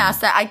I've been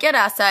asked that. I get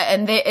asked that.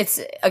 And it's,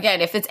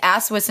 again, if it's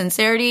asked with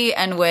sincerity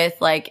and with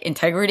like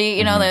integrity,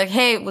 you know, they're like,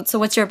 hey, so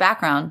what's your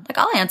background? Like,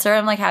 I'll answer.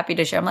 I'm like happy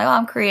to share. I'm like, oh,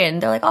 I'm Korean.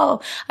 They're like,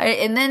 oh,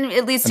 and then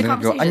it leads to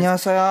conversations.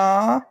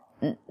 안녕하세요.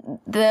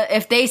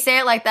 If they say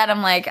it like that,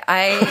 I'm like,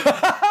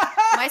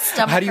 my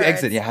stomach How do you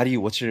hurts. exit? Yeah,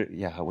 what's your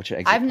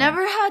exit? I've plan?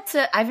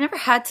 never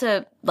had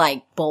to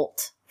like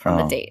bolt from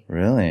a date.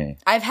 Really?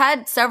 I've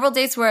had several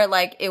dates where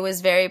like it was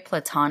very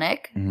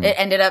platonic. It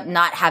ended up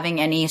not having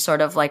any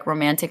sort of like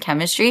romantic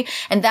chemistry.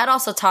 And that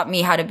also taught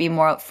me how to be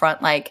more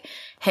upfront, like,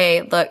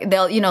 hey, look,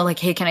 they'll, you know, like,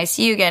 hey, can I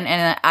see you again?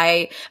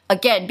 And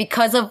again,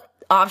 because of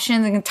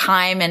options and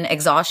time and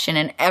exhaustion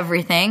and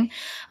everything,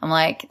 I'm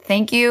like,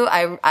 thank you.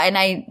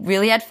 I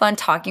really had fun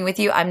talking with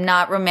you. I'm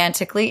not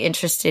romantically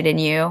interested in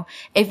you.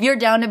 If you're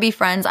down to be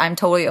friends, I'm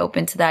totally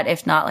open to that.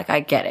 If not, like,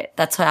 I get it.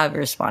 That's how I've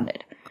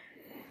responded.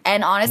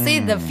 And honestly,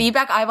 the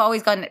feedback I've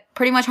always gotten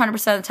pretty much 100%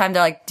 of the time,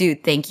 they're like,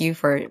 dude, thank you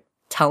for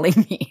telling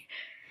me.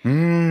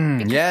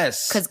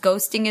 Yes. Because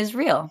ghosting is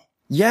real.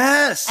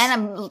 Yes. And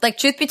I'm like,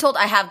 truth be told,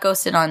 I have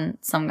ghosted on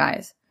some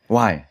guys.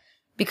 Why?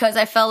 Because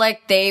I felt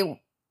like they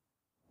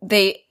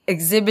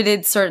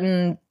exhibited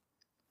certain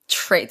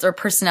traits or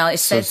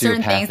personalities, said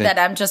certain things that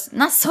I'm just,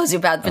 not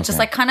sociopath, but just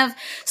like kind of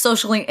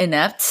socially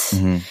inept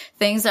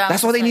things that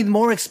That's why they need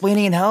more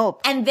explaining and help.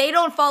 And they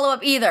don't follow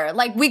up either.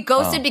 Like we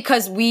ghosted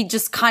because we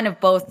just kind of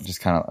both Just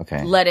kind of,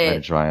 okay. let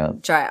it dry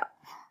up. dry out.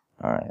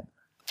 All right.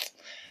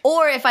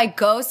 Or if I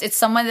ghost, it's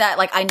someone that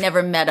like I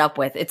never met up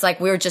with. It's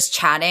like we were just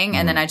chatting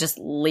and then I just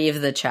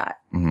leave the chat.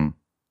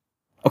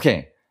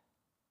 Okay.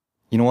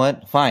 You know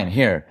what? Fine.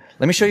 Here.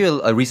 Let me show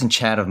you a recent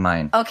chat of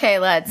mine. Okay,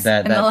 let's.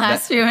 In the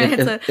last few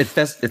minutes. It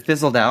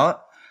fizzled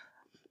out.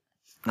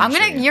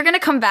 You're gonna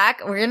come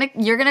back.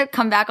 You're gonna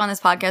come back on this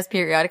podcast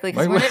periodically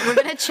because we're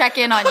gonna check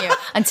in on you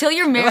until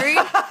you're married.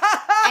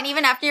 And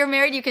even after you're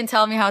married, you can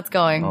tell me how it's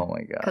going. Oh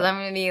my God. Because I'm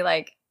gonna be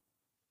like,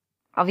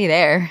 I'll be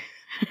there.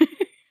 I'm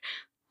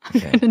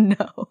Okay. gonna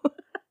know.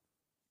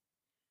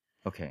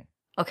 Okay.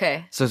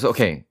 Okay. So,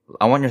 okay.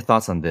 I want your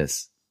thoughts on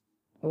this.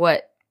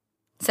 What?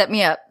 Set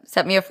me up.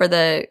 Set me up for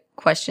the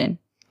question.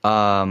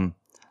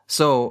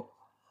 So,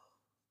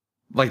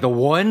 like the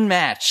one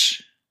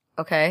match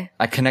Okay.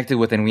 I connected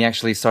with and we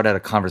actually started a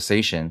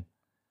conversation,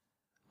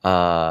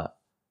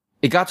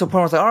 it got to a point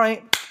where I was like, all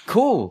right,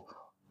 cool.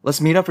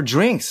 Let's meet up for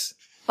drinks.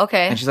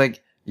 Okay. And she's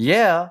like,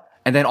 yeah.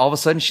 And then all of a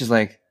sudden she's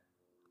like,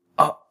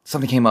 oh,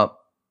 something came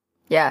up.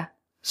 Yeah.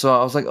 So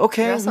I was like,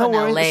 okay, You're also no in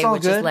worries. LA, It's all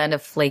which is good. land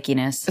of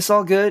flakiness. It's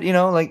all good. You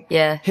know, like,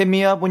 Yeah. hit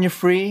me up when you're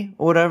free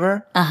or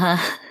whatever. Uh-huh.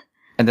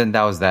 And then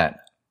that was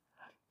that.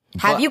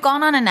 Have you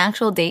gone on an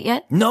actual date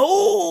yet?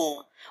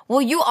 No.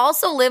 Well, you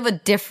also live a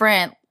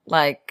different,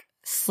 like,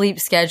 sleep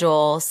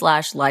schedule /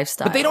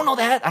 lifestyle. But they don't know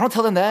that. I don't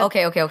tell them that.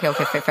 Okay.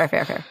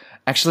 Fair.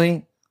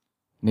 Actually,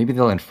 maybe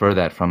they'll infer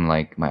that from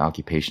like my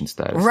occupation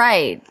status.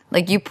 Right.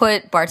 Like you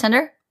put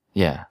bartender?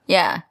 Yeah.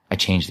 Yeah. I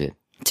changed it.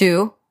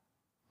 To?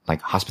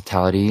 Like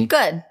hospitality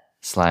Good.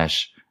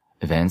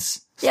 /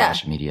 events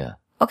 / media.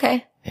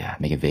 Okay. Yeah.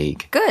 Make it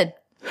vague. Good.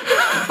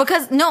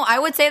 Because no, I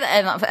would say that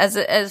and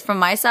as from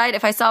my side,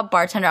 if I saw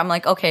bartender, I'm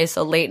like, okay,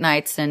 so late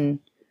nights and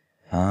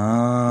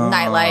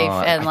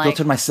nightlife and I like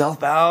filtered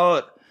myself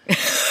out.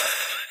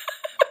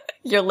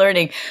 you're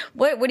learning.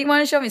 What do you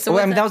want to show me? So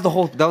Well, I mean, that was the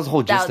whole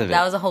gist of it.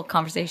 That was a whole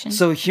conversation.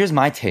 So here's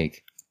my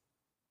take.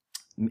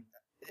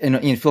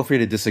 And feel free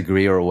to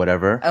disagree or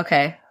whatever.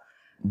 Okay.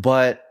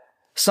 But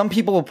some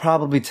people will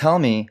probably tell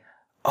me,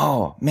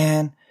 oh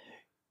man,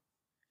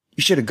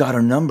 you should have got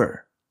her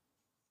number.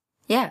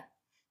 Yeah.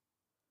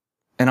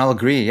 And I'll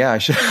agree. Yeah, I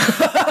should.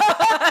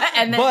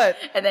 and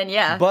then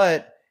yeah.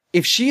 But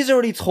if she's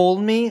already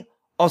told me,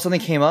 oh,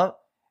 something came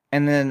up,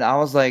 and then I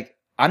was like,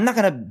 I'm not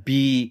gonna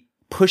be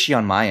pushy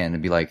on my end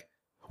and be like,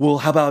 well,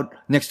 how about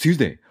next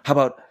Tuesday? How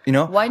about,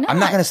 Why not? I'm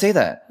not gonna say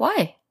that.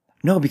 Why?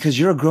 No, because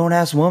you're a grown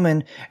ass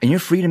woman and you're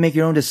free to make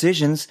your own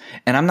decisions.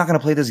 And I'm not gonna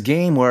play this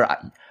game where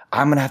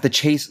I'm gonna have to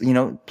chase,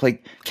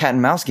 play cat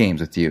and mouse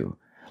games with you.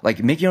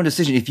 Like, make your own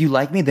decision. If you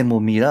like me, then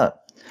we'll meet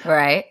up.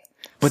 Right.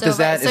 But is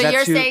that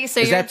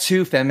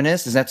too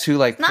feminist? Is that too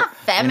like not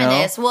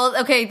feminist? Well,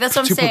 okay, that's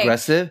what I'm too saying.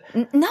 Progressive?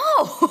 No.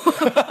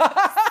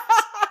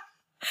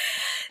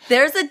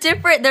 There's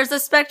a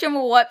spectrum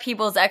of what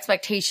people's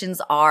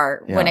expectations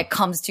are when it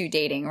comes to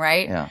dating,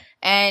 right? Yeah.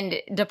 And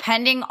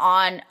depending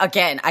on,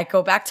 again, I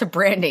go back to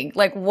branding.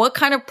 Like, what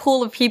kind of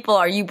pool of people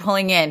are you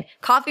pulling in?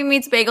 Coffee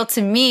Meets Bagel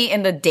to me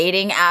in the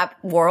dating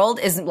app world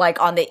is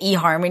like on the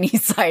eHarmony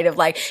side of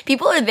like,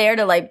 people are there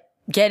to like,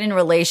 get in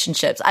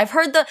relationships. I've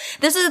heard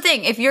this is the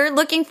thing. If you're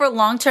looking for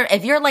long-term,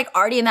 if you're like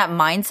already in that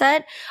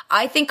mindset,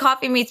 I think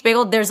Coffee Meets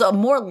Bagel, there's a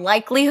more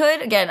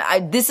likelihood. Again,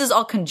 this is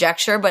all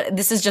conjecture, but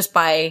this is just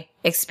by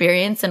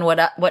experience and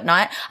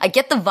whatnot. I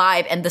get the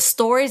vibe, and the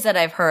stories that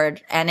I've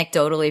heard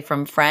anecdotally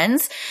from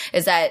friends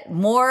is that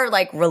more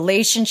like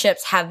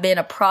relationships have been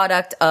a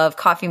product of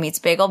Coffee Meets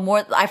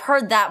Bagel. I've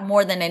heard that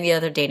more than any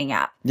other dating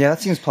app. Yeah,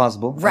 that seems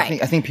plausible.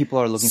 Right. I think people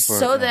are looking for.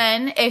 So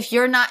then if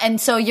you're not, and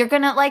so you're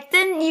gonna like,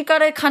 then you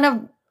gotta kind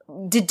of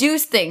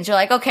deduce things. You're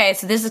like, okay,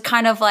 so this is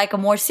kind of like a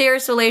more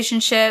serious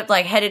relationship,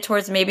 like headed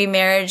towards maybe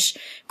marriage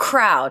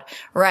crowd,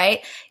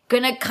 right?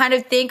 Gonna kind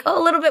of think a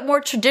little bit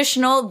more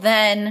traditional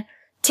than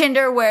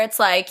Tinder, where it's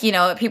like, you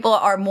know, people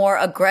are more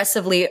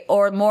aggressively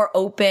or more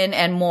open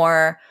and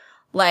more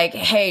like,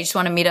 hey, just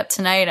want to meet up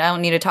tonight. I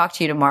don't need to talk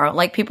to you tomorrow.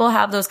 Like, people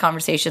have those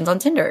conversations on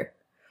Tinder.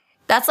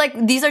 That's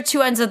like, these are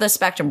two ends of the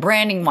spectrum,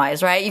 branding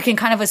wise, right? You can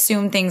kind of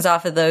assume things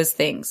off of those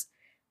things.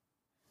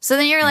 So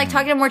then you're like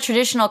talking to a more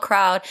traditional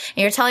crowd,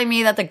 and you're telling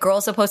me that the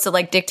girl's supposed to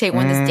like dictate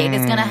when this date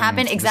is going to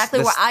happen.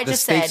 Exactly what I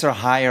just said. The stakes are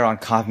higher on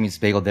Coffee Meets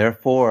Bagel,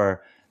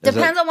 therefore.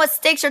 Depends on what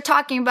stakes you're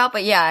talking about,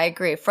 but yeah, I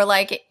agree. For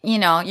like, you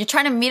know, you're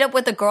trying to meet up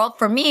with a girl.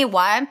 For me,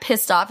 why I'm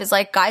pissed off is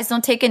like, guys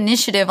don't take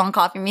initiative on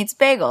Coffee Meets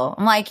Bagel.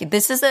 I'm like,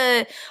 this is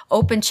a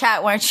open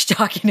chat. Why aren't you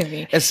talking to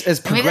me? As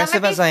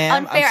progressive as I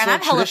am, unfair, I'm and still I'm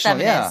hella traditional.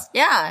 feminist.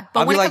 Yeah. But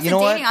I'll when be it like, comes you to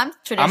know dating, what? I'm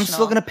traditional. I'm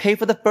still gonna pay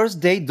for the first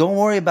date. Don't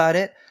worry about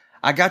it.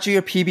 I got you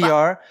your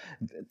PBR.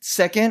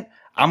 Second,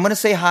 I'm gonna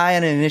say hi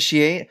and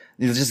initiate.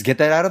 You just get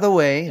that out of the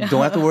way.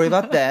 Don't have to worry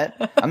about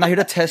that. I'm not here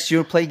to test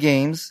you or play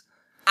games.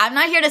 I'm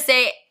not here to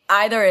say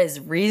either is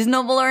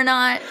reasonable or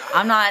not.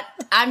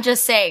 I'm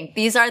just saying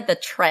these are the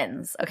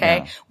trends. Okay.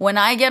 Yeah. When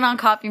I get on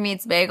Coffee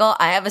Meets Bagel,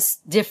 I have a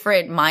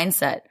different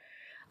mindset.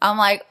 I'm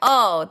like,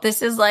 oh,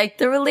 this is like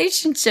the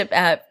relationship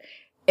app.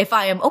 If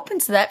I am open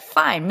to that,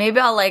 fine. Maybe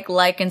I'll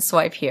like and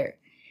swipe here.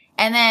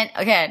 And then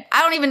again,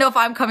 I don't even know if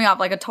I'm coming off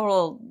like a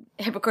total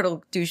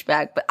hypocritical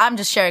douchebag, but I'm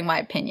just sharing my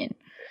opinion.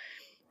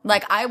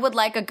 Like, I would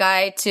like a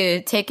guy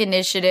to take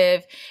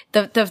initiative.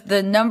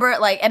 The number,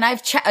 like,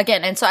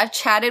 and so I've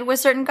chatted with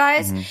certain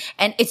guys,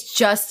 and it's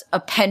just a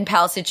pen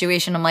pal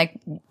situation. I'm like,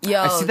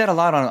 yo. I see that a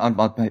lot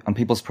on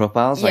people's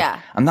profiles. Like,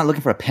 Yeah. I'm not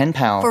looking for a pen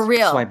pal. For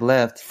real. Swipe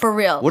left. For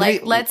real.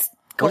 Like, let's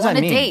go what does on that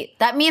a mean? date.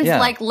 That means Yeah.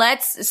 like,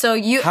 so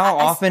you. How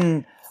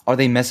often are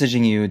they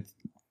messaging you,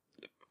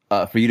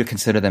 for you to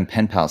consider them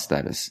pen pal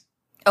status?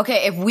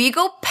 Okay, if we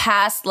go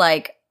past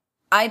like,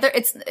 either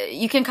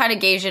you can kind of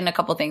gauge in a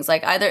couple things.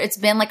 Like either it's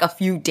been like a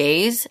few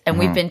days and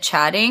we've been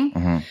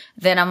chatting,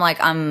 then I'm like,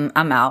 I'm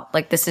out.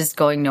 Like this is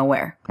going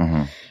nowhere.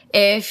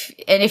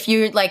 If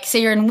you like,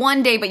 say you're in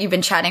one day, but you've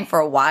been chatting for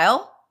a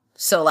while.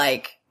 So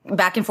like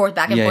back and forth.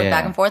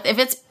 If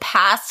it's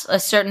past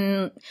a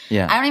certain,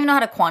 I don't even know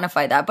how to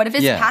quantify that, but if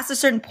it's past a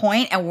certain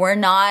point and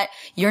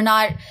you're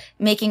not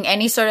making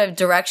any sort of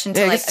direction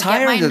to like, it's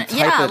tiring to type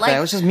it back.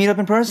 Let's just meet up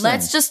in person.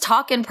 Let's just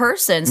talk in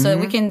person so that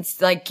we can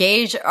like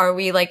gauge, are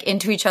we like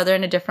into each other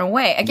in a different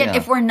way? Again,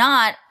 if we're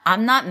not,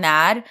 I'm not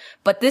mad,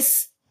 but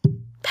this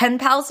pen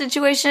pal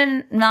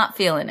situation, not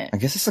feeling it. I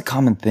guess it's a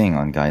common thing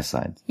on guys'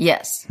 side.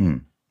 Yes.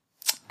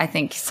 I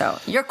think so.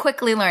 You're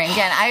quickly learning.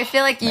 Again, I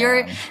feel like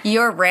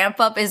your ramp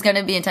up is going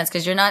to be intense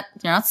because you're not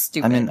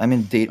stupid. I'm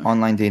in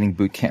online dating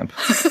boot camp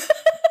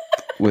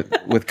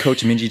with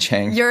Coach Minji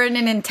Chang. You're in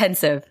an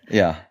intensive.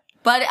 Yeah.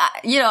 But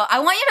I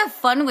want you to have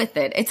fun with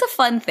it. It's a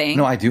fun thing.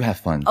 No, I do have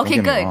fun. Okay,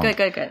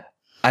 good.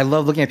 I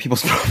love looking at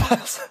people's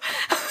profiles.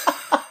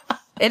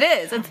 It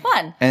is. It's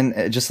fun.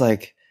 And just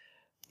like,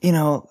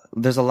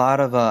 there's a lot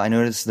of I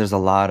noticed there's a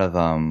lot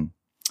of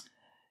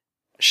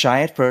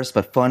shy at first,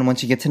 but fun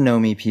once you get to know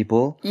me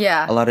people.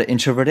 Yeah. A lot of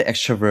introverted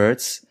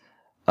extroverts.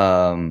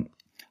 A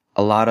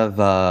lot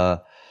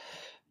of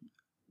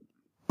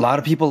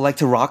people like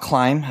to rock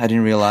climb. I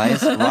didn't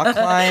realize. Rock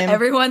climb.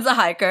 Everyone's a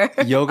hiker.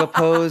 Yoga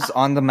pose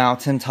on the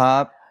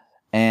mountaintop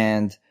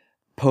and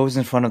pose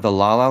in front of the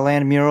La La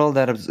Land mural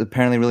that is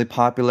apparently really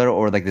popular,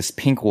 or like this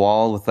pink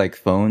wall with like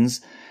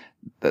phones.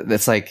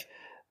 That's like,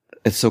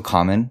 it's so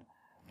common.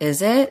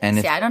 Is it?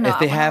 And I don't know. If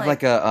they have like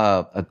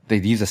they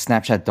use a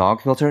Snapchat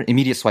dog filter,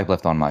 immediate swipe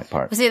left on my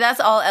part. See, that's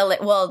all LA.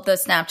 Well, the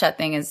Snapchat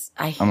thing is,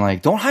 I'm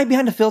like, don't hide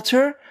behind the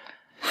filter.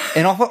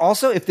 And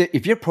also,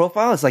 if your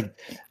profile is like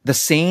the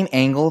same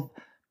angle,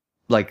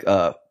 like,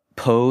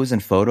 pose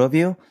and photo of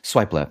you,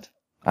 swipe left.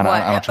 I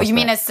don't trust you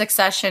mean that. a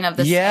succession of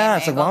the same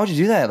it's angle? like, why would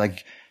you do that?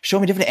 Like, show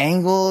me different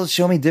angles,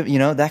 show me, that kind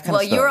of stuff.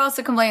 Well, you were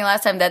also complaining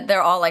last time that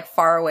they're all like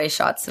far away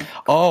shots.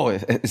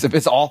 If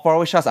it's all far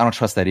away shots, I don't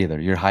trust that either.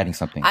 You're hiding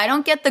something. I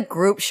don't get the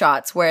group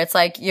shots where it's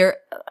like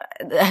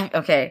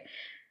okay,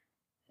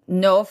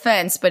 no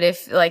offense, but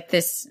if like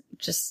this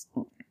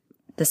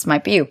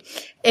might be you.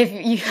 If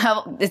you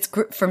have,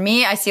 for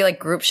me, I see like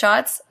group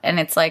shots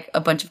and it's like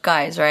a bunch of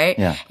guys, right?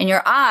 Yeah. And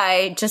your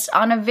eye, just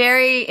on a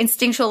very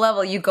instinctual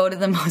level, you go to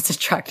the most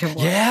attractive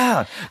one.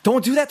 Yeah.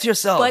 Don't do that to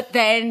yourself. But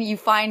then you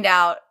find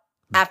out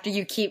after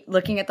you keep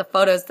looking at the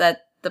photos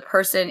that the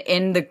person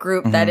in the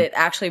group that it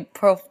actually,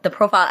 the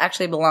profile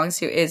actually belongs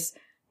to is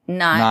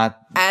not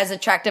as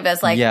attractive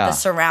as like the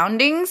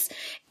surroundings.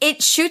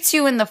 It shoots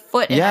you in the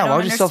foot. And why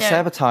would you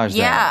self-sabotage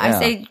that? I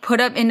say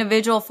put up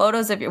individual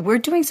photos of you. We're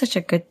doing such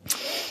a good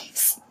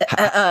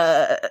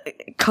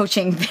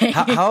coaching thing.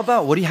 How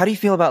about how do you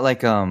feel about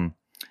like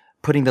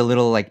putting the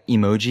little like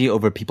emoji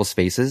over people's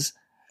faces,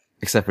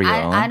 except for your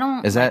own? I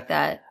don't like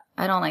that.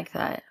 I don't like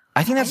that.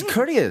 I think that's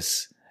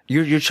courteous.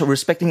 You're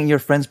respecting your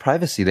friend's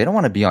privacy. They don't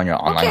want to be on your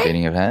online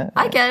dating event.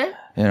 I get it.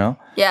 You know?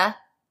 Yeah.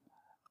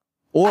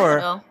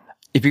 Or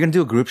if you're gonna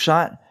do a group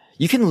shot,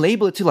 you can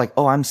label it too, like,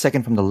 oh, I'm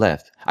second from the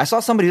left. I saw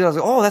somebody that was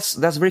like, oh,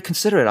 that's very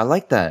considerate. I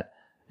like that.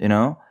 You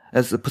know?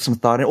 Let's put some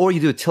thought in. Or you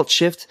do a tilt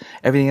shift.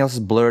 Everything else is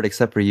blurred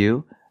except for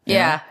you.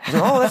 Yeah. Like,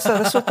 oh,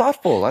 that's so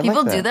thoughtful. I People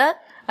like that. do that?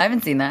 I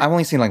haven't seen that. I've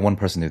only seen like one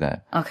person do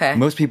that. Okay.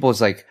 Most people,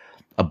 it's like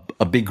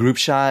a big group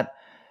shot,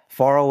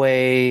 far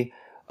away,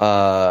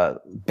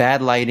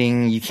 bad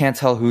lighting. You can't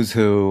tell who's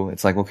who.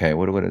 It's like, okay,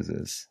 what is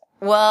this?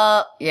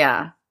 Well,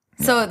 yeah.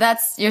 So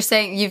you're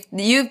saying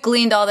you've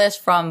gleaned all this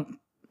from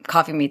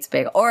Coffee Meets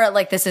Bagel, or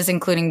like this is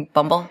including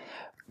Bumble?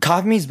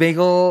 Coffee Meets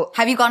Bagel.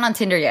 Have you gone on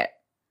Tinder yet?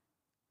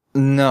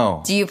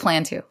 No. Do you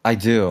plan to? I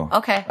do.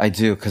 Okay. I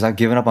do, because I've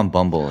given up on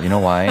Bumble. You know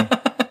why?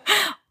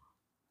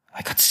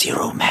 I got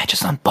 0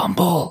 matches on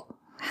Bumble.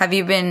 Have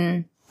you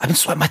been? I've been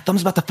swiping. My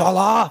thumb's about to fall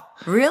off.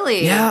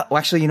 Really? Yeah. Well,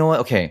 actually, you know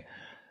what? Okay.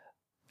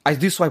 I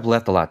do swipe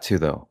left a lot too,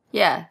 though.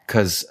 Yeah.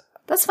 Because,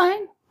 that's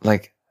fine.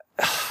 like,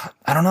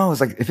 I don't know.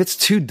 It's like, if it's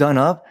too done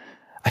up,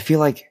 I feel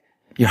like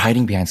you're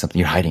hiding behind something.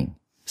 You're hiding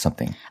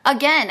something.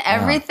 Again,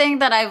 everything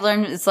that I've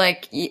learned is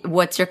like,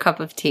 what's your cup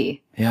of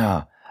tea?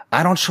 Yeah.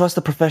 I don't trust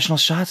the professional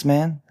shots,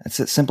 man. It's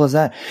as simple as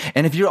that.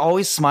 And if you're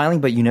always smiling,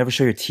 but you never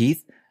show your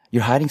teeth,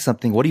 you're hiding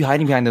something. What are you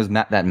hiding behind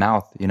that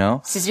mouth, you know?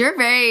 Because you're a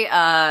very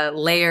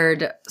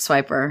layered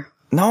swiper.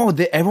 No,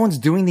 everyone's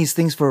doing these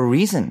things for a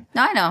reason.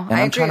 No, I know. And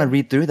I'm trying to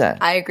read through that.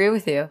 I agree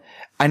with you.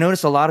 I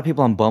noticed a lot of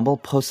people on Bumble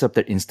post up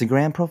their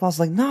Instagram profiles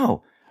like,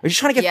 no. Are you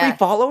trying to get free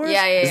followers?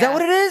 Yeah. Is that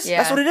what it is? Yeah.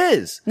 That's what it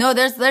is. No,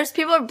 there's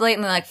people are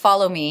blatantly like,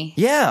 follow me.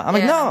 Yeah. I'm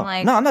like, no,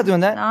 I'm not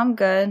doing that. No, I'm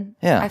good.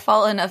 Yeah. I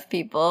follow enough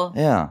people.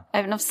 Yeah. I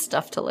have enough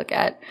stuff to look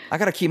at. I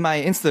gotta keep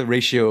my Insta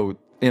ratio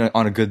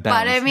on a good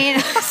balance. But I mean,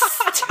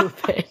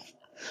 stupid.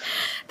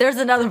 There's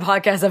another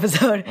podcast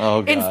episode.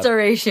 Oh, God. Insta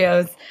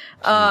ratios.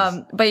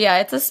 But yeah,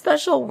 it's a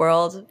special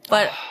world.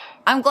 But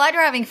I'm glad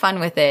you're having fun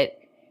with it.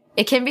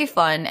 It can be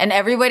fun. And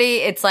everybody,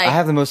 it's like, I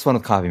have the most fun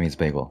with Coffee Meets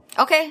Bagel.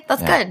 okay,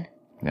 that's good.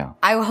 Yeah.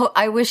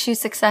 I wish you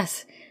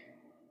success.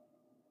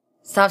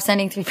 Stop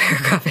sending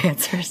 3-paragraph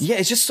answers. Yeah,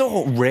 it's just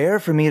so rare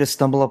for me to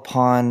stumble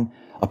upon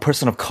a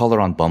person of color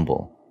on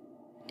Bumble.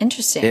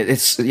 Interesting.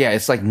 It's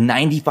like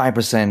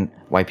 95%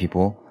 white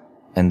people.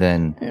 And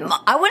then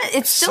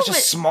it's still such a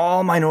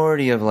small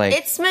minority of like,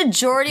 it's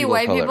majority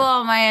white color. people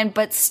on my end,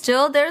 but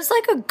still there's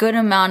like a good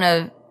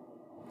amount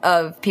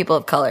of people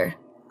of color.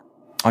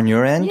 On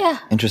your end? Yeah.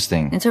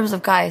 Interesting. In terms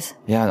of guys.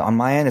 Yeah, on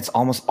my end, it's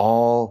almost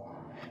all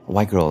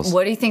white girls.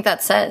 What do you think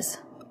that says?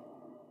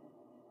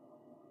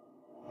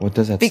 What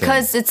does that say?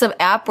 Because it's an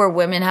app where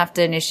women have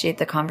to initiate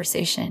the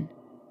conversation.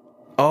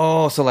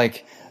 Oh, so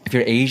like, if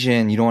you're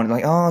Asian, you don't want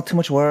like, oh, too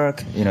much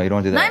work. You don't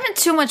want to do that. Not even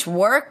too much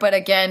work, but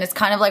again, it's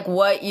kind of like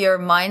what your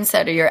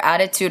mindset or your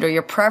attitude or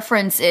your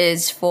preference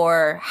is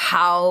for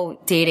how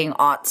dating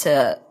ought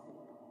to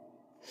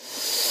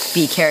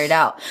be carried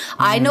out.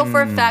 I know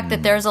for a fact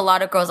that there's a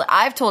lot of girls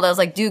I was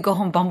like, dude, go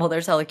home Bumble.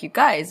 There's hella cute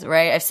guys,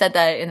 right? I've said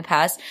that in the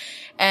past.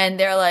 And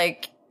they're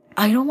like,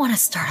 I don't want to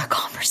start a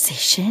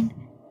conversation.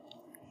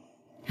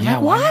 I'm Yeah,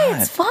 like, why why?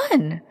 not? It's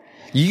fun.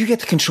 You get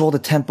to control the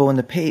tempo and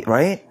the pace,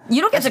 right?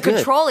 You don't get That's to good.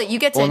 control it. You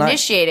get to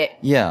initiate it.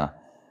 Yeah.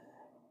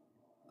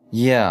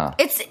 Yeah.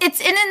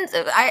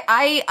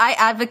 I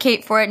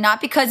advocate for it,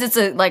 not because it's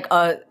a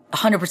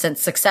 100%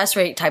 success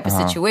rate type of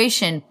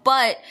situation,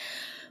 but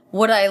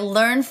what I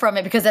learned from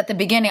it, because at the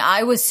beginning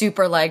I was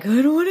super like,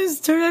 I don't want to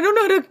start, I don't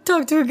know how to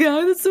talk to a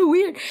guy, that's so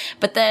weird.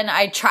 But then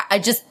I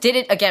just did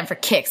it again for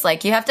kicks.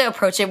 Like, you have to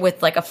approach it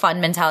with like a fun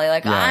mentality,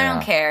 like, I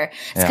don't care.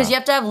 It's because you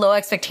have to have low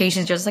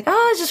expectations. You're just like,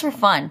 oh, it's just for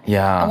fun.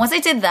 Yeah. And once I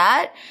did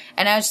that,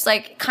 and I was just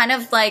like, kind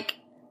of like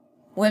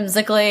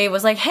whimsically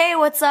was like, hey,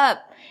 what's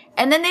up?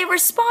 And then they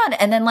respond.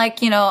 And then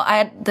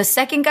the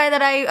second guy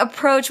that I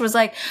approached was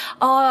like,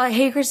 oh,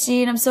 hey,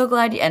 Christine, I'm so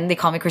glad and they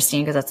call me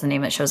Christine because that's the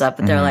name that shows up.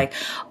 But they're like,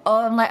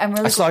 oh, I'm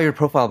really I saw your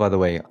profile, by the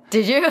way.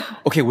 Did you?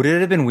 Okay, would it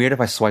have been weird if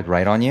I swiped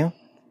right on you?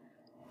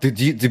 Do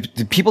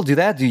people do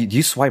that? Do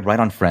you swipe right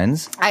on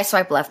friends? I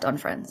swipe left on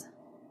friends.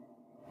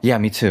 Yeah,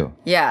 me too.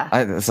 Yeah.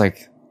 It's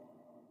like,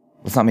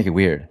 let's not make it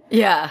weird.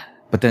 Yeah.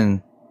 But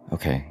then,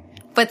 okay.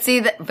 But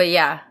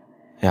yeah.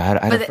 Yeah,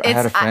 I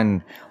had a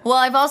friend. Well,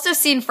 I've also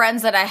seen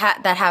friends that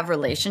that have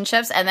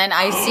relationships, and then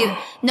I see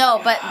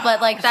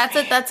but like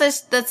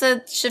that's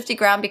a shifty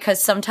ground,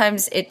 because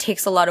sometimes it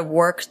takes a lot of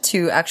work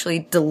to actually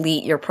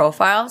delete your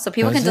profile. So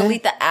people can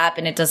delete the app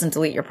and it doesn't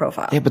delete your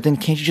profile. Yeah, but then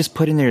can't you just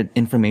put in their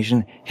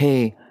information?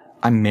 Hey,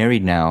 I'm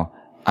married now.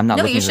 I'm not.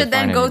 No, looking you to should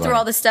then find go anybody. through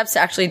all the steps to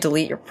actually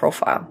delete your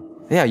profile.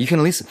 Yeah, you can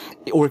at least,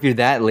 or if you're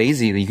that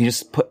lazy, then you can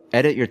just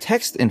edit your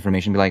text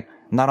information. Be like,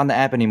 not on the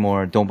app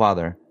anymore. Don't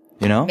bother.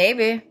 You know?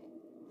 Maybe.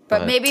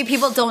 But maybe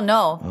people don't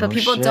know. But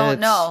people don't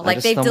know.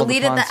 Like, they've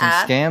deleted the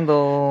app.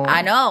 Scandal.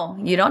 I know.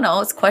 You don't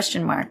know. It's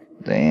question mark.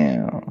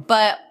 Damn.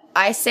 But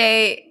I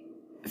say,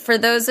 for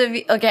those of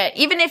you, okay,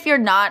 even if you're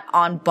not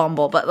on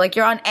Bumble, but like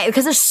you're on,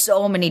 because there's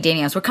so many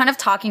dating apps. We're kind of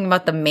talking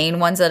about the main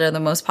ones that are the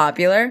most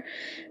popular,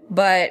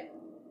 but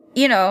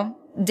you know,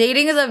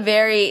 dating is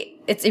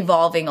it's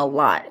evolving a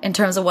lot in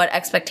terms of what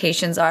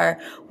expectations are,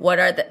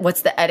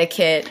 what's the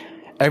etiquette.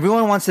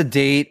 Everyone wants to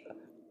date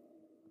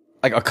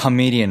like a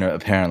comedian,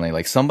 apparently.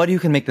 Like somebody who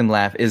can make them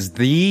laugh is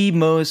the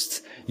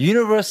most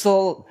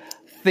universal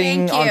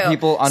thing on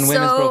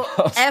women's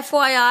profiles.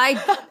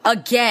 FYI,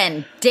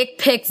 again, dick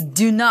pics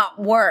do not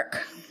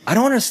work. I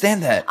don't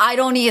understand that. I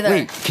don't either.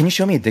 Wait, can you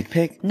show me a dick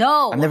pic?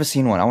 No. I've never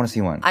seen one. I want to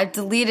see one. I've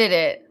deleted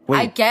it.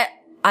 Wait.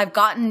 I've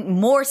gotten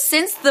more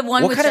since the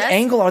one What with kind of Jess.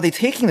 angle are they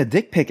taking the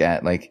dick pic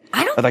at? Like,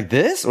 I don't- like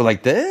this or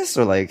like this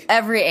or like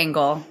Every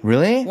angle.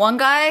 really? One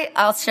guy,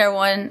 I'll share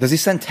one. Does he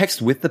send text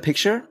with the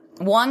picture?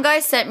 One guy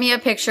sent me a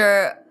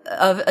picture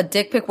of a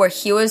dick pic where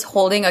he was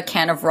holding a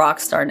can of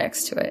Rockstar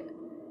next to it.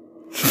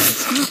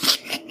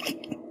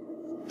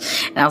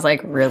 And I was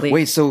like, really?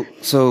 Wait, so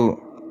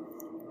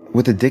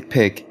with the dick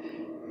pic,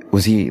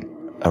 was he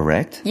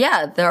erect?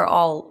 Yeah, they're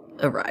all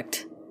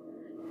erect.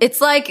 It's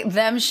like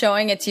them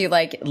showing it to you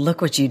like,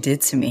 look what you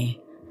did to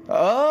me.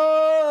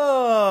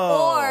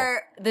 Oh.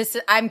 Or this,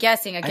 I'm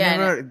guessing again.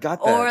 never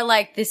got that. Or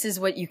like, this is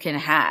what you can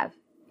have.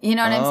 You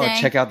know what I'm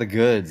saying? Check out the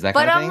goods. That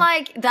But kind of I'm thing?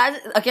 like, that,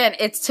 again,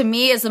 it's to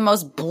me is the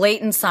most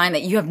blatant sign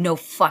that you have no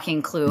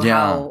fucking clue Yeah.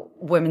 how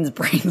women's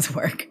brains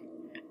work.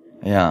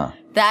 Yeah.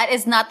 That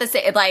is not the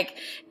same. Like,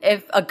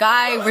 if a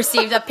guy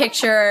received a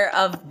picture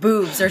of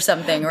boobs or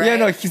something, right? Yeah,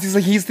 no,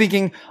 he's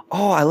thinking,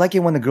 oh, I like it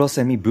when the girls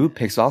send me boob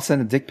pics, so I'll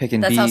send a dick pic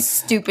and That's how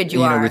stupid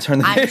you are. return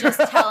the I'm just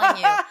telling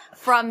you,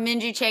 from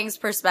Minji Chang's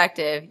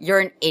perspective, you're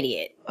an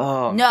idiot.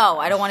 Oh. No,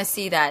 I don't want to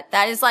see that.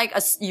 That is like,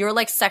 you're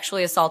like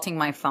sexually assaulting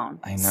my phone.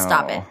 I know.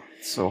 Stop it.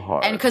 It's so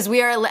hard. And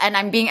and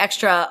I'm being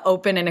extra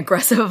open and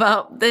aggressive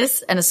about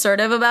this and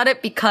assertive about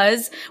it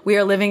because we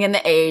are living in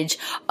the age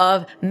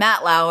of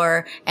Matt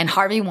Lauer and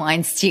Harvey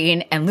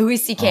Weinstein and Louis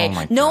C.K. Oh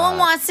my No God. one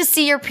wants to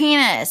see your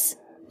penis.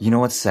 You know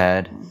what's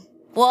sad?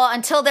 Well,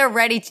 until they're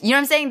ready to, you know what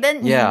I'm saying?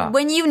 Then Yeah.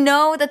 when you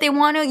know that they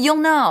want to, you'll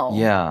know.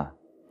 Yeah.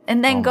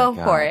 And then Oh go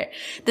my for God. it.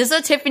 This is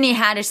what Tiffany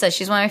Haddish says.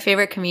 She's one of my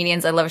favorite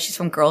comedians. I love her. She's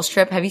from Girls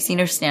Trip. Have you seen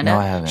her stand up? No,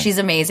 I haven't. She's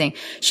amazing.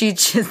 She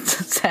just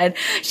said,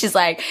 she's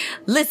like,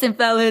 listen,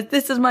 fellas,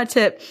 this is my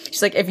tip.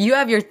 She's like, if you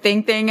have your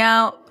thing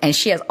out and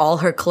she has all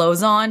her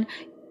clothes on,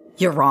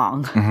 you're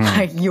wrong. Mm-hmm.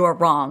 Like, you are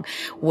wrong.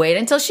 Wait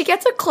until she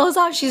gets her clothes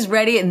off. She's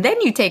ready. And then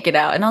you take it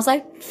out. And I was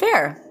like,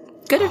 fair.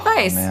 Good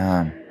advice.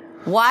 Man.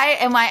 Why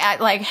am I at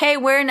like, hey,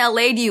 where in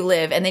LA do you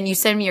live? And then you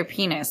send me your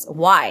penis.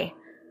 Why?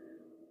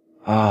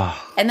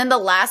 Oh. And then the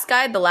last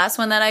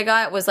one that I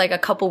got was like a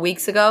couple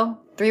weeks ago,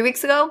 3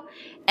 weeks ago.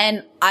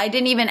 And I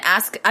didn't even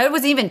ask, I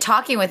wasn't even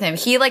talking with him.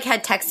 He like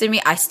had texted me.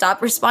 I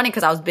stopped responding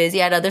because I was busy.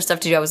 I had other stuff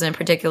to do. I wasn't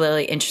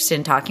particularly interested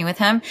in talking with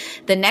him.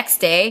 The next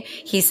day,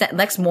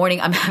 next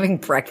morning, I'm having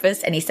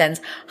breakfast and he sends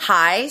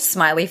hi,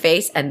 smiley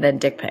face, and then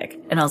dick pic.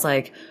 And I was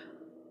like,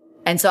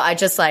 and so I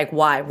just like,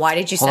 why? Why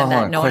did you Hold send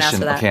that? on. No one asked Question.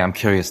 for that. Okay, I'm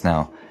curious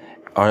now.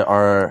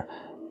 Are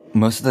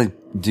most of the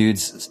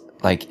dudes,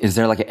 like, is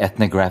there like an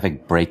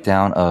ethnographic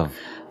breakdown of,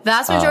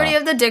 Vast majority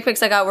of the dick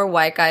pics I got were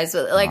white guys.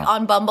 Like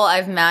on Bumble,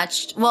 I've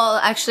matched, well,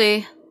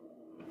 actually,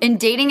 in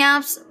dating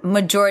apps,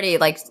 majority,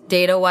 like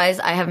data-wise,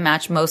 I have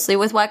matched mostly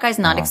with white guys,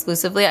 not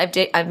exclusively.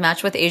 I've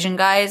matched with Asian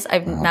guys.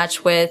 I've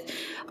matched with,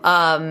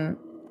 a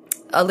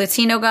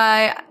Latino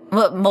guy,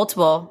 well,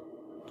 multiple.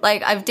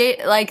 Like,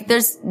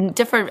 there's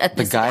different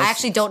ethnicities. guys- I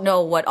actually don't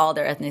know what all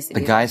their ethnicities the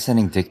guys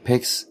sending dick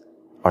pics,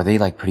 are they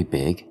like pretty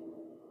big?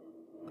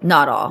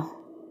 Not all.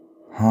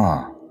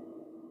 Huh.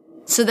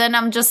 So then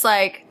I'm just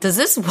like, does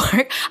this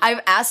work? I've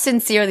asked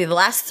sincerely, the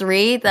last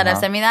 3 that have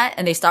sent me that,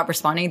 and they stop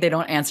responding, they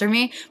don't answer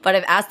me. But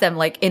I've asked them,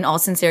 like, in all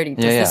sincerity,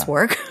 does this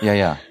work? Yeah,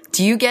 yeah.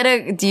 Do you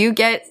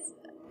get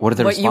What are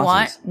the what you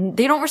want? responses?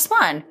 They don't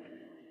respond.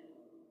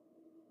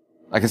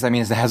 I guess that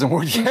means it hasn't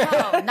worked yet.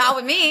 No, not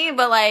with me,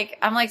 but like,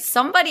 I'm like,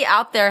 somebody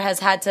out there has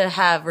had to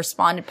have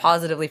responded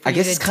positively for I you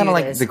guess to it's kind of do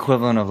like this. the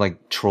equivalent of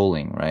like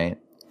trolling, right?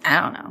 I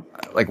don't know.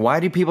 Like, why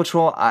do people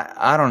troll?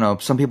 I don't know.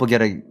 Some people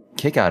get a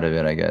kick out of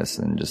it, I guess,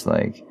 and just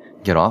like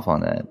get off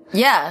on that.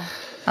 Yeah.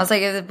 I was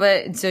like,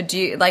 but so do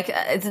you, like,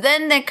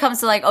 then it comes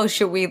to like, oh,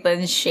 should we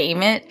then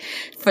shame it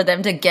for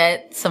them to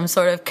get some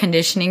sort of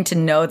conditioning to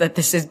know that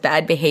this is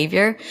bad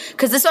behavior?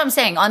 Cause this is what I'm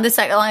saying on this,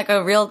 like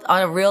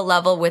on a real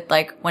level with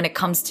like, when it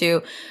comes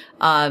to,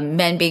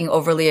 men being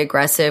overly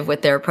aggressive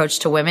with their approach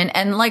to women.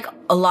 And like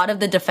a lot of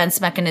the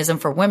defense mechanism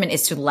for women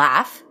is to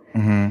laugh.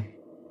 Mm-hmm.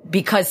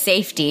 Because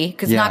safety,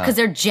 not because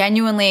they're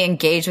genuinely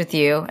engaged with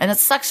you. And it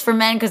sucks for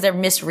men because they're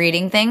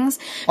misreading things.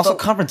 Also,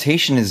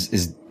 confrontation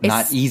is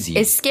not easy.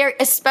 It's scary,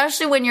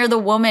 especially when you're the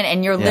woman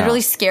and you're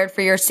literally scared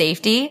for your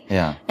safety.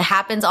 Yeah. It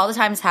happens all the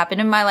time. It's happened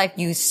in my life.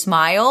 You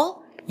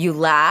smile, you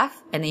laugh,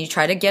 and then you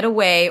try to get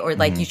away or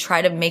like you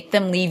try to make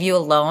them leave you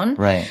alone.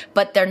 Right.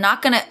 But they're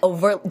not going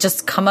to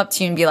just come up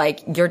to you and be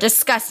like, you're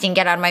disgusting,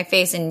 get out of my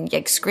face, and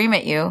like scream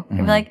at you. And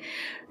be like,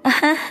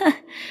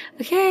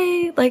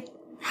 okay, like,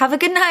 have a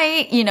good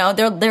night. You know,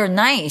 they're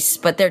nice,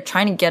 but they're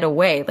trying to get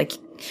away. Like,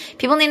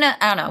 people need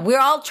to, I don't know. We're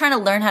all trying to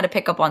learn how to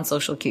pick up on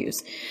social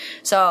cues.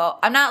 So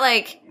I'm not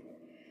like,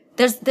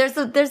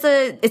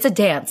 it's a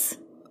dance.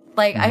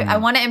 Like, I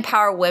want to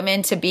empower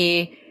women to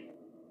be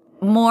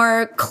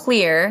more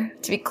clear,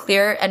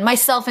 and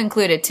myself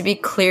included, to be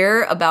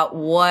clear about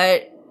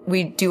what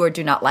we do or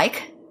do not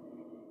like.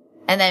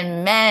 And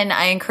then men,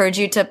 I encourage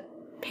you to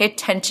pay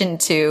attention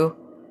to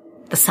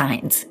the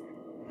signs.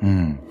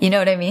 You know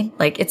what I mean?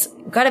 Like, it's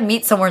got to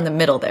meet somewhere in the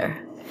middle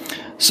there.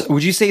 So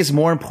would you say it's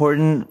more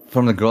important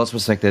from the girl's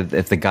perspective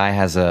if the guy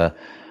has a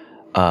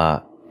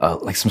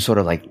like some sort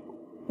of like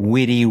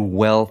witty,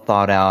 well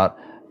thought out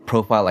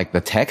profile like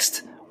the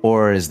text,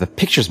 or is the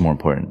pictures more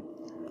important?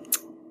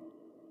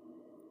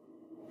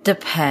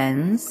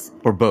 Depends.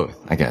 Or both,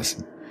 I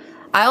guess.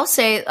 I'll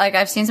say, like,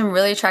 I've seen some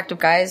really attractive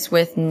guys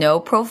with no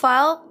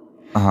profile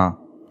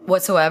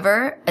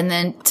whatsoever. And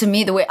then to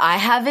me, the way I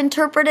have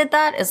interpreted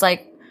that is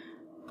like,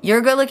 you're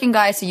a good looking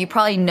guy, so you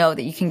probably know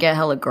that you can get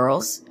hella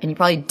girls, and you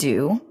probably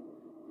do.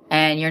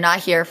 And you're not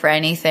here for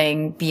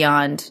anything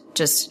beyond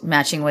just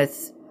matching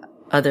with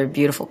other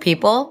beautiful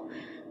people.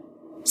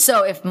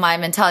 So if my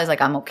mentality is like,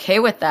 I'm okay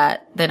with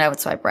that, then I would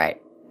swipe right.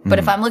 But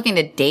if I'm looking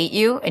to date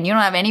you and you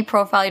don't have any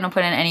profile, you don't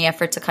put in any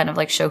effort to kind of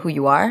like show who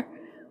you are,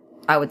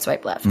 I would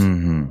swipe left.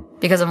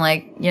 Because I'm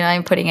like, you're not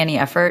even putting any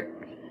effort,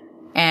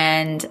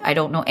 and I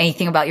don't know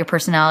anything about your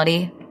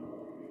personality.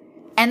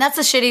 And that's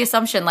a shitty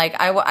assumption. Like,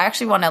 I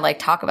actually want to like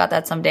talk about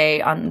that someday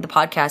on the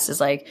podcast,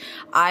 is like,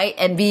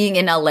 and being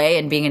in LA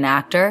and being an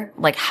actor,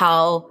 like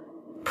how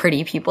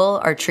pretty people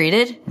are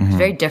treated is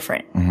very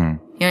different. You know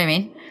what I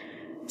mean?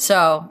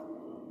 So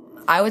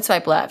I would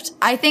swipe left.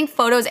 I think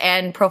photos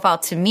and profile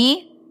to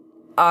me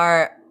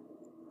are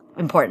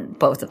important,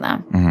 both of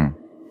them.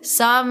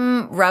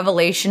 Some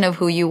revelation of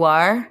who you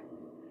are.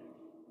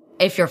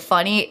 If you're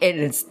funny, it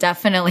is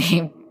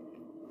definitely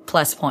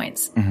plus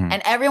points.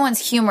 And everyone's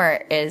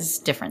humor is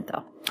different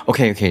though.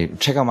 Okay.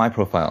 Check out my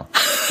profile.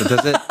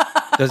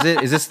 Is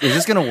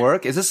this gonna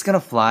work? Is this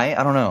gonna fly?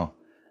 I don't know.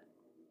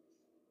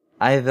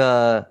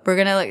 We're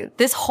gonna like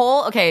this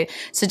whole, okay.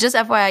 So just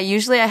FYI,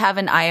 usually I have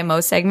an IMO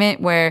segment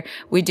where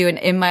we do an,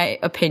 in my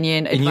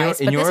opinion,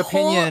 advice. In your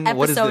opinion, whole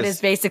what is episode this?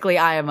 is basically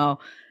IMO.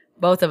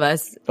 Both of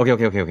us.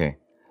 Okay.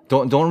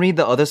 Don't read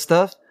the other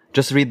stuff.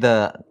 Just read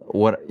the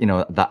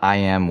I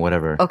am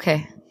whatever.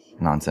 Okay.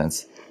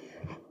 Nonsense.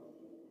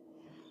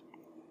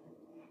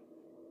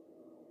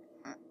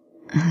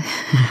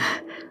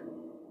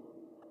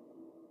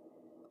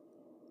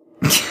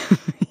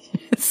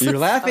 You're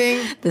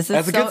laughing. That's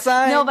a good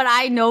sign. No, but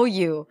I know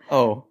you.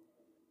 Oh.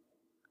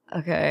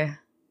 Okay.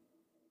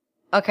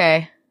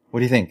 What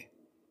do you think?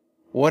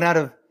 1 out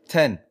of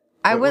 10.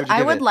 I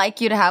would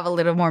like you to have a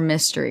little more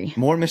mystery.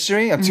 More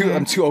mystery? I'm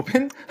too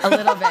open? A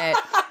little bit.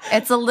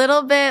 It's a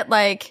little bit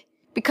like,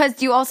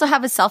 because you also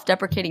have a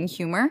self-deprecating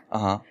humor.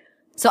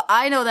 So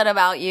I know that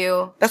about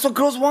you. That's what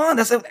girls want.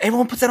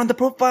 Everyone puts that on the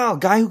profile.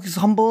 Guy who's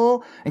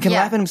humble and can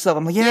laugh at himself.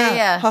 I'm like,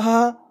 yeah.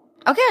 Haha.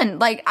 Again,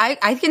 like,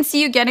 I can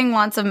see you getting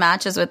lots of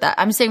matches with that.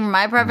 I'm saying for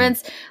my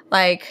preference,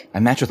 like. I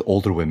match with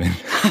older women.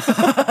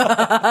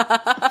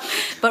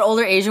 But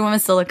older Asian women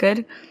still look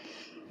good?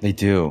 They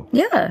do.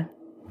 Yeah.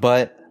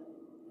 But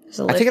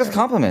I take it as a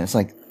compliment. It's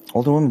like,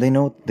 older women, they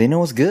know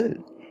what's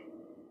good.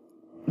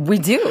 We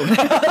do.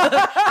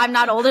 I'm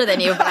not older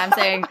than you, but I'm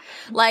saying,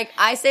 like,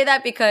 I say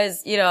that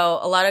because,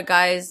 a lot of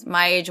guys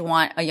my age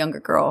want a younger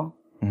girl.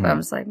 But I'm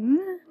just like,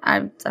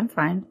 I'm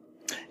fine.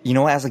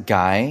 As a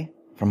guy,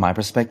 from my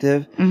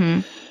perspective,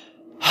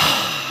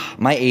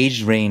 my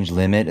age range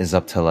limit is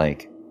up to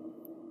like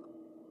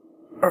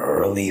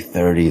early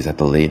 30s at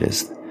the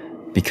latest,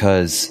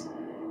 because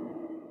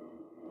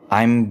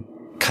I'm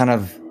kind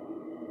of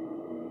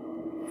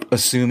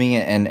assuming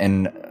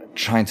and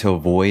trying to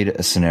avoid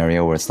a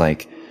scenario where it's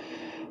like,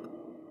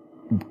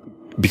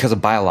 because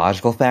of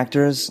biological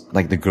factors,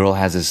 like the girl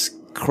has this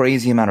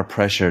crazy amount of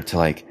pressure to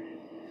like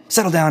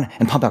settle down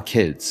and pump out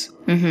kids.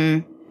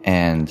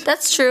 And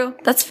that's true.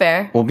 That's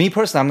fair. Well, me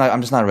personally,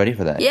 I'm just not ready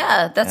for that.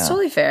 Yeah, that's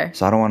totally fair.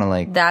 So I don't want to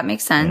like, that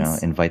makes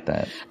sense. Invite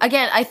that.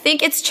 Again, I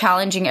think it's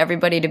challenging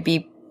everybody to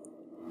be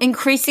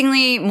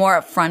increasingly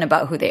more upfront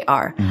about who they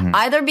are.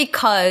 Either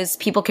because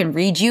people can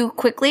read you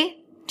quickly.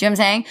 Do you know what I'm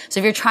saying? So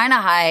if you're trying to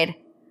hide,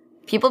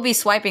 people be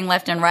swiping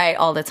left and right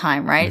all the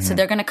time, right? So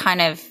they're going to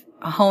kind of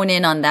hone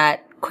in on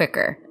that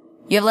quicker.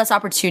 You have less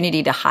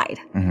opportunity to hide,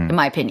 in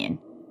my opinion,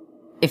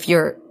 if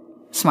you're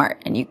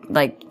smart and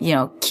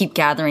you keep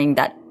gathering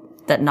that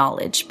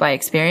knowledge by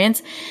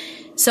experience.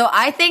 So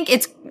I think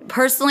it's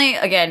personally,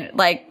 again,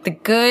 like the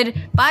good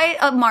by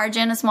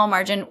a small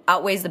margin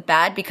outweighs the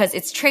bad, because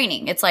it's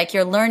training. It's like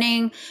you're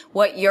learning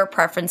what your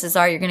preferences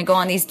are. You're going to go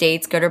on these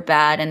dates, good or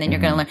bad. And then you're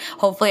going to learn,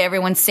 hopefully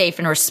everyone's safe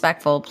and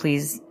respectful,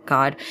 please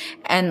God.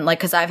 And like,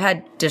 cause I've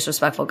had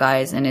disrespectful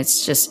guys and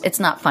it's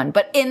not fun.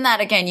 But in that,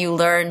 again, you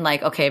learn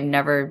like, okay, I'm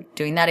never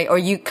doing that. Or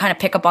you kind of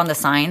pick up on the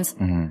signs.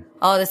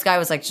 Oh, this guy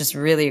was like just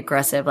really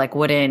aggressive, like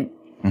wouldn't,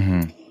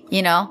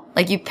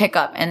 like you pick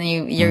up and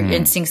your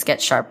instincts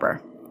get sharper.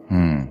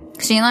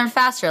 So you learn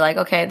faster, like,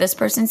 okay, this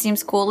person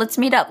seems cool. Let's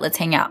meet up. Let's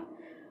hang out.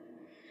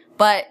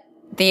 But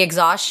the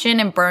exhaustion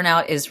and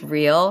burnout is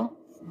real.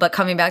 But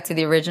coming back to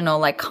the original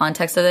like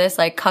context of this,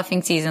 like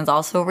cuffing season is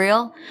also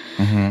real.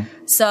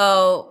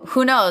 So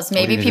who knows?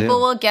 Maybe gonna people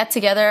do? will get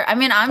together. I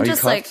mean, I'm Are you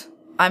just like, cuffed?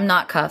 I'm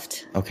not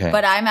cuffed. Okay.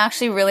 But I'm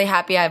actually really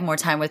happy I have more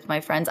time with my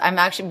friends. I'm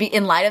actually,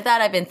 in light of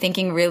that, I've been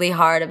thinking really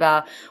hard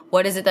about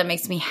what is it that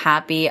makes me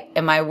happy?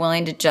 Am I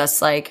willing to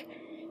just like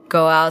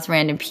go out with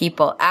random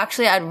people?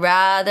 Actually, I'd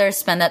rather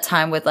spend that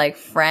time with like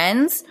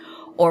friends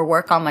or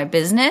work on my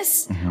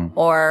business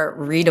or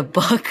read a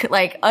book.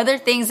 Like other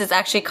things is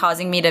actually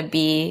causing me to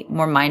be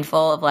more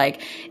mindful of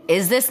like,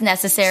 is this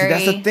necessary?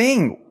 See, that's the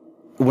thing.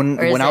 When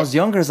is I it- was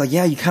younger, it's like,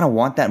 yeah, you kind of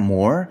want that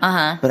more.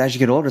 But as you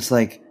get older, it's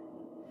like,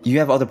 you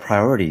have other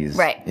priorities.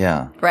 Right.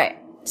 Yeah. Right.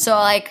 So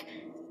like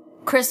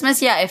Christmas,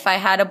 yeah, if I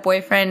had a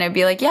boyfriend, I'd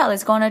be like, yeah,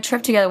 let's go on a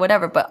trip together,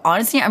 whatever. But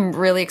honestly, I'm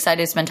really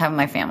excited to spend time with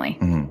my family.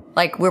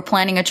 Like we're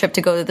planning a trip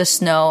to go to the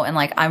snow and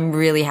like I'm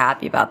really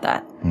happy about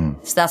that.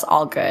 So that's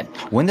all good.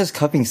 When does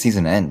cuffing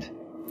season end?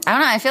 I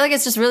don't know. I feel like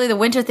it's just really the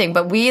winter thing,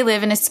 but we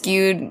live in a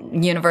skewed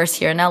universe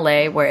here in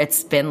LA where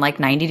it's been like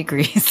 90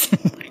 degrees.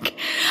 Like,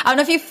 I don't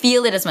know if you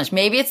feel it as much.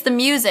 Maybe it's the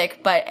music,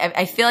 but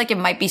I feel like it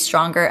might be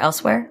stronger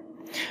elsewhere.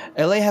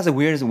 LA has a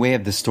weird way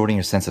of distorting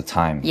your sense of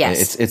time.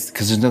 Yes. It's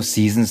because there's no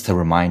seasons to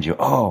remind you,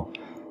 oh,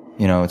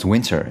 you know, it's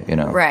winter, you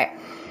know. Right.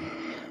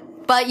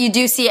 But you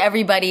do see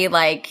everybody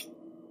like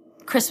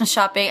Christmas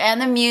shopping and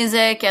the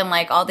music and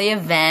like all the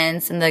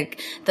events and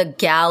the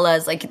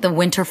galas, like the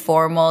winter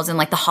formals and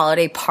like the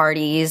holiday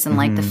parties and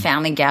like the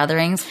family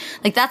gatherings.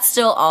 Like that's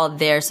still all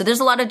there. So there's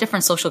a lot of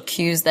different social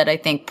cues that I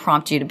think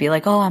prompt you to be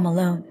like, oh, I'm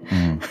alone.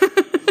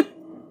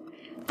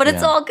 But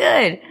it's Yeah. all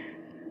good.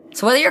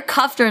 So whether you're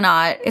cuffed or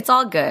not, it's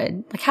all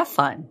good. Like have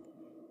fun.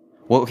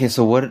 Well, okay,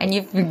 so what? And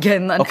you've been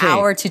getting an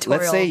hour tutorial.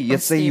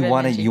 Let's say you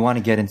want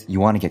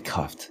to get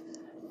cuffed.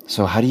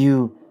 So how do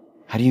you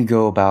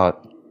go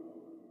about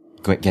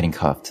getting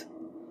cuffed?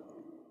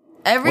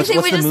 Everything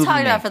what's we the just move talked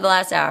you about make? for the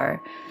last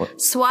hour.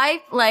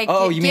 Swipe, like,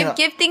 Oh, you mean-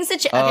 give things a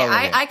chance. Oh, Okay,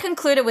 okay. I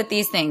concluded with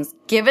these things.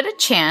 Give it a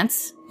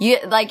chance. You,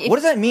 like, if, What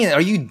does that mean?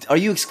 Are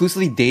you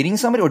exclusively dating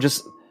somebody or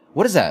just,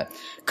 what is that?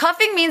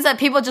 cuffing means that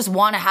people just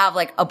want to have,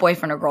 like, a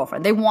boyfriend or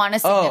girlfriend. They want a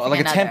significant Oh, like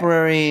a other.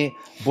 temporary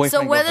boyfriend.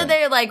 So whether girlfriend.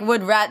 they're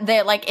like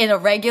they're like in a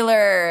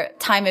regular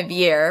time of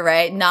year,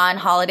 right?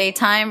 Non-holiday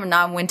time or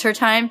non-winter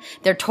time,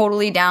 they're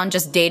totally down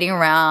just dating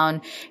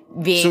around,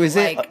 being So is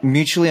like, it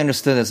mutually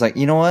understood as like,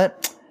 you know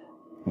what?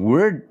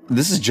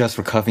 This is just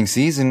for cuffing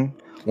season.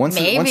 Once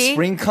Maybe.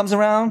 spring comes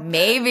around,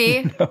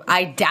 maybe.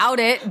 I doubt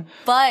it,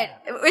 but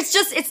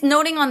it's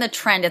noting on the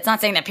trend. It's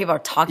not saying that people are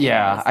talking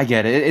yeah, about I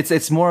get it.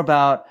 It's more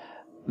about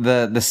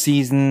the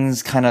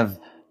seasons kind of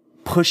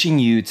pushing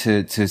you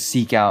to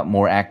seek out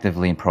more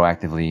actively and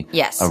proactively.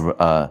 Yes.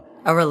 a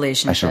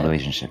relationship. actual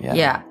relationship. Yeah.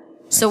 Yeah.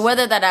 So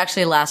whether that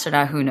actually lasts or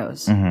not, who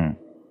knows?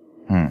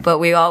 But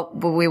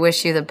we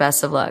wish you the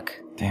best of luck.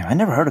 Damn, I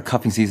never heard of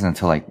cuffing season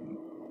until like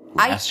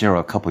last year or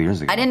a couple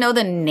years ago. I didn't know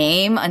the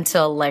name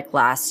until like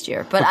last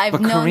year, but I've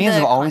But known Koreans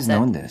the have always concept.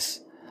 known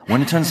this.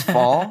 When it turns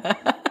fall,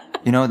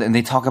 you know, and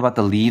they talk about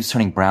the leaves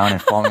turning brown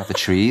and falling off the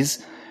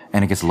trees,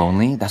 and it gets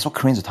lonely. That's what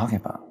Koreans are talking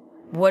about.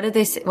 What do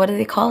they say? What do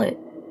they call it?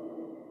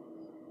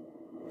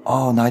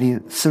 Oh, 날이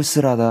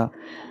쓸쓸하다.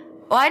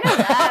 Well, I know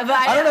that, but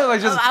I don't know,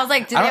 I was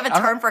like, do they have a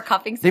term for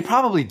cuffing They season?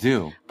 probably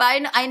do. But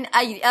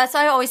I that's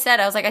what I always said.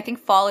 I was like, I think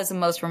fall is the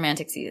most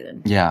romantic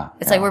season. Yeah.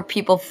 It's yeah. like where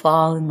people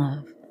fall in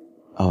love.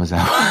 Oh, is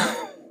that?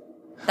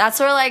 That's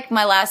where like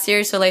my last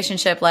serious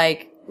relationship,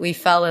 like we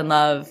fell in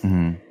love,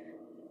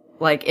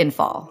 like in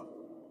fall.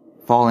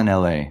 Fall in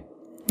LA.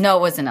 No,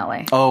 it was in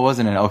LA. Oh,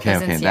 wasn't it? Okay, It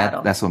was in okay.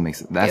 Seattle. That's what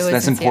makes it. It was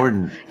That's in Seattle.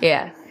 important.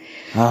 Yeah.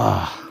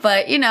 Ah,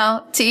 But you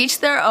know, to each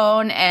their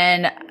own.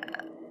 And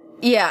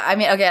yeah, I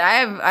mean, okay,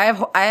 I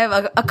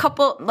have a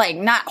couple, like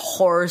not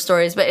horror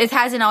stories, but it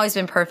hasn't always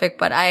been perfect.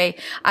 But I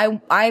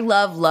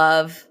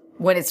love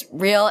when it's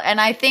real. And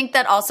I think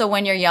that also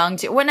when you're young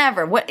too,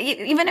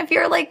 even if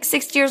you're like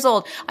 60 years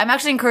old, I'm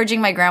actually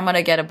encouraging my grandma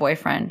to get a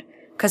boyfriend.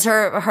 Cause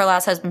her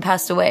last husband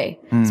passed away.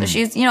 So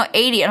she's,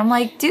 80. And I'm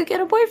like, dude, get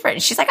a boyfriend.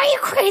 And she's like, are you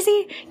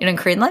crazy? In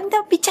Korean, like,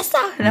 no,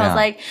 bichasa. And I Yeah. was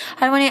like,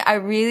 I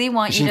really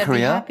want Is you she to in be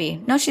Korea? happy.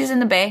 No, she's in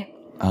the Bay.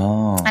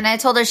 oh. And I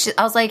told her,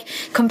 I was like,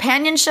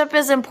 companionship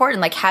is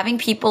important. Like having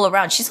people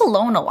around. She's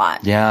alone a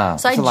lot. Yeah.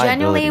 So I it's a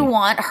genuinely liability.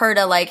 want her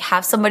to like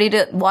have somebody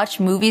to watch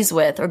movies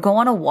with or go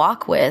on a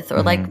walk with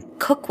or like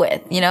cook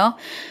with,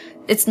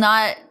 It's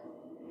not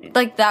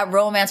like that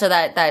romance or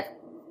that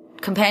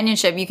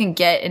companionship you can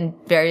get in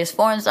various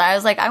forms. I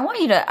was like, I want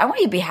you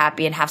to be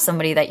happy and have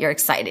somebody that you're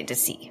excited to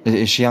see.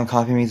 Is she on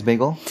Coffee Meets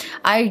Bagel?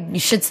 You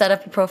should set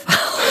up a profile.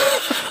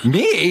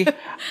 Me?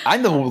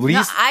 I'm the No,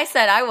 least. I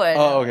said I would.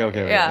 Oh,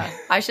 okay. Yeah.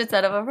 I should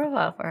set up a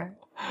profile for her.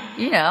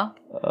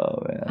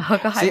 Oh man.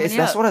 Hook See,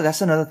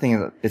 that's another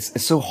thing. It's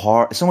so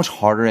hard. It's so much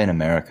harder in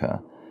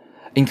America.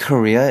 In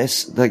Korea,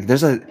 it's like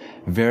there's a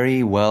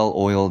very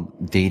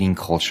well-oiled dating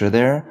culture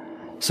there,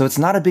 so it's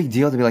not a big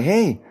deal to be like,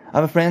 "Hey, I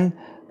have a friend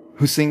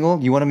who's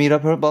single. You want to meet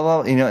up her?" Blah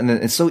blah. And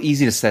then it's so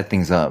easy to set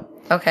things up.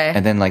 Okay.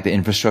 And then like the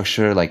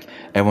infrastructure, like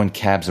everyone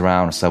cabs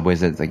around or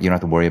subways. It's like you don't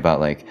have to worry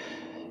about like,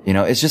 You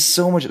know, it's just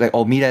so much like,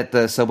 oh, meet at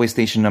the subway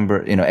station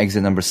number,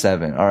 exit number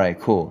 7. All right,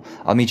 cool.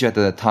 I'll meet you at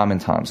the Tom and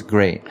Tom's.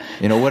 Great.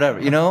 Whatever,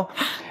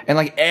 and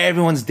like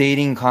everyone's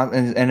dating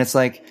and it's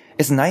like,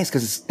 it's nice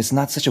because it's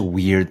not such a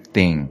weird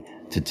thing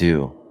to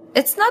do.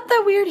 It's not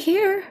that weird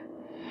here.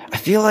 I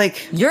feel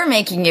like you're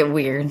making it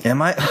weird.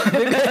 Am I? This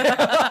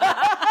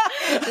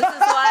is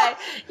why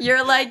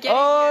you're like,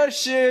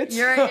 shit.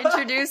 You're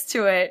introduced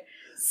to it.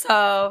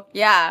 So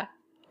yeah.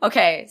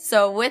 Okay.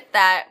 So with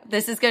that,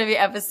 this is going to be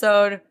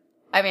episode,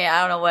 I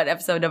don't know what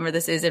episode number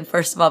this is. And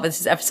first of all, this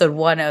is episode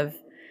 1 of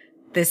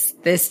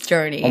this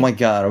journey. Oh my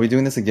God. Are we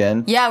doing this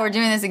again? Yeah, we're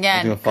doing this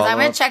again. Because I'm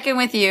going to check in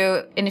with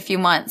you in a few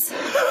months.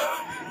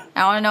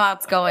 I want to know how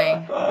it's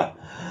going.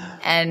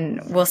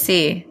 And we'll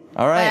see.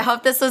 All right. But I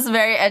hope this was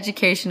very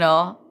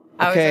educational.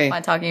 I always have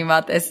fun talking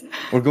about this.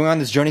 We're going on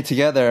this journey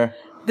together.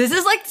 This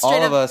is like straight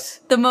all of up us.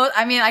 the most,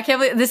 I can't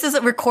believe this is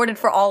recorded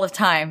for all of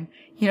time.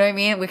 You know what I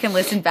mean? We can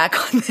listen back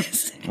on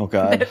this in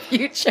the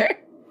future.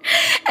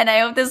 And I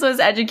hope this was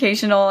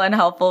educational and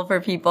helpful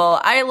for people.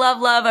 I love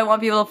love. I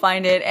want people to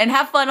find it and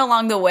have fun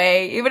along the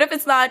way. Even if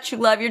it's not true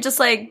love, you're just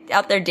like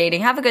out there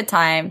dating. Have a good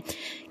time.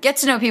 Get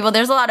to know people.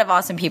 There's a lot of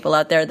awesome people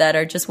out there that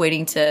are just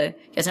waiting to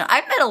get to know.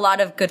 I've met a lot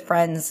of good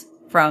friends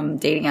from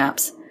dating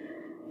apps.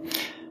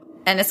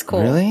 And it's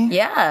cool. Really?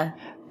 Yeah.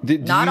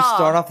 Did you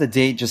start off the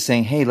date just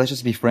saying, hey, let's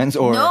just be friends?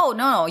 Or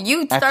No.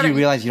 After you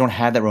realize you don't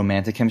have that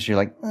romantic chemistry,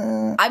 you're like,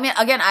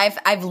 again,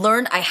 I've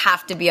learned I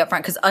have to be upfront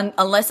because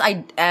unless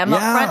I am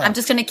upfront, I'm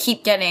just going to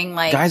keep getting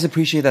like. Guys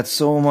appreciate that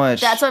so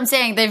much. That's what I'm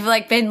saying. They've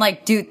like been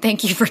like, dude,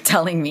 thank you for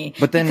telling me.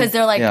 But then. Because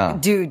they're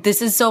like, dude,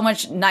 this is so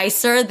much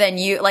nicer than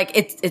you. Like,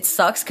 it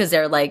sucks because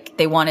they're like,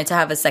 they wanted to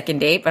have a second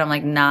date, but I'm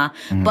like, nah.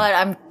 Mm-hmm. But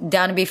I'm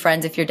down to be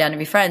friends if you're down to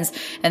be friends.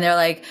 And they're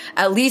like,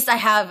 at least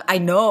I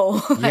know.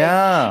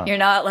 Like, you're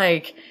not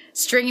like.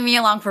 Stringing me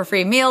along for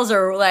free meals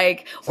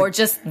or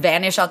just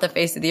vanish off the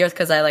face of the earth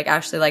because I like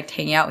actually liked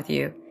hanging out with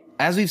you.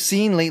 As we've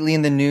seen lately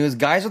in the news,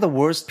 guys are the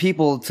worst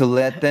people to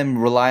let them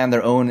rely on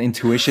their own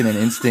intuition and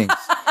instincts.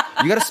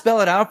 You gotta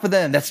spell it out for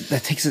them. That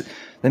makes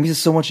it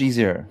so much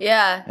easier.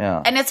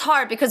 Yeah. And it's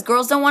hard because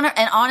girls don't want to,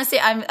 and honestly,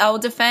 I will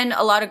defend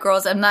a lot of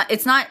girls.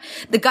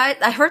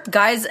 I heard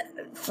guys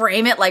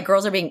frame it like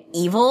girls are being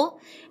evil.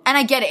 And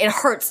I get it. It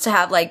hurts to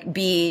have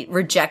be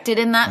rejected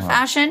in that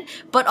fashion.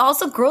 But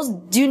also girls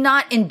do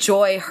not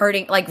enjoy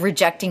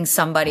rejecting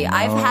somebody. No.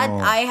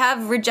 I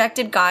have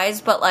rejected guys,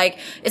 but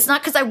it's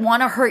not because I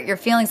want to hurt your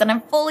feelings. And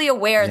I'm fully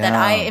aware that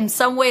I am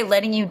some way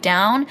letting you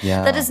down.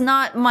 Yeah. That is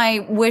not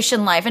my wish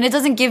in life. And it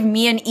doesn't give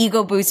me an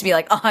ego boost to be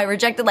like, oh, I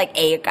rejected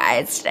 8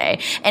 guys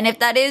today. And if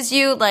that is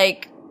you,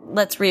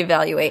 let's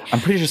reevaluate.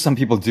 I'm pretty sure some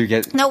people do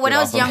get. No, when I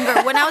was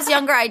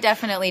younger, I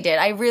definitely did.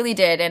 I really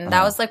did. And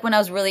that was when I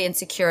was really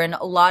insecure. And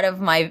a lot of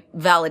my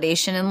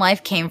validation in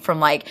life came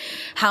from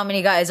how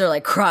many guys are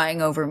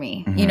crying over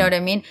me. Mm-hmm. You know what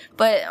I mean?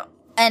 But,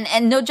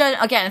 and no judge,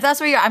 again, if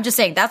that's where I'm just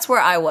saying that's where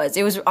I was.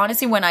 It was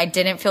honestly when I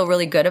didn't feel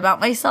really good about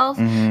myself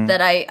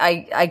that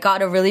I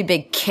got a really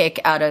big kick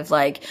out of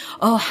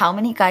oh, how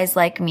many guys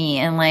like me?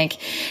 And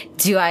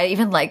do I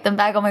even like them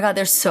back? Oh my God,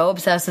 they're so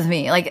obsessed with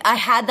me. I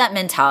had that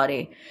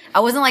mentality. I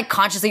wasn't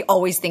consciously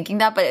always thinking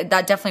that, but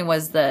that definitely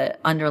was the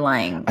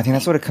underlying. I think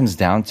that's what it comes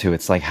down to.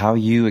 It's how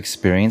you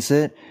experience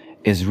it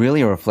is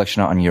really a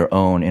reflection on your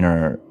own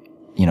inner,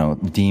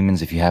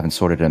 demons if you haven't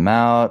sorted them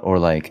out or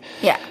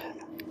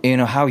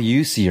how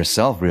you see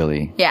yourself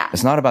really. Yeah.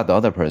 It's not about the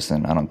other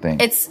person, I don't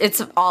think.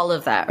 It's all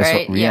of that,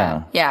 right?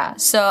 Yeah.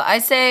 So I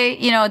say,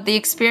 the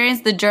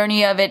experience, the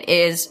journey of it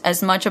is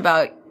as much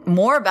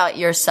more about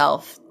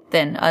yourself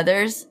than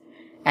others.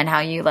 And how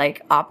you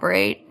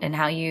operate and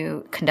how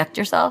you conduct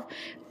yourself.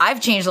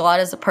 I've changed a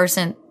lot as a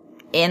person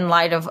in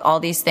light of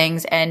all these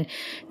things. And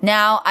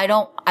now I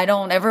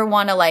don't ever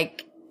want to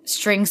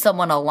string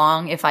someone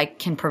along if I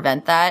can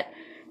prevent that.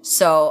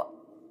 So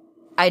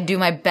I do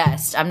my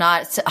best. I'm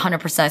not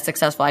 100%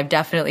 successful. I've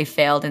definitely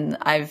failed and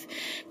I've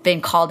been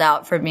called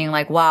out for being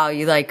wow,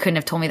 you couldn't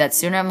have told me that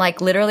sooner. I'm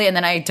literally, and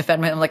then I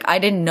defend myself. I'm I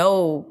didn't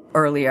know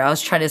earlier. I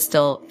was trying to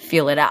still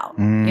feel it out.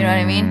 You know what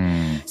I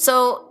mean?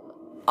 So,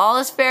 all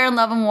is fair in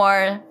love and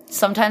war.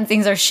 Sometimes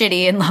things are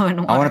shitty in love and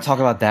war. I want to talk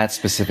about that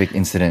specific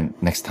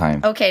incident next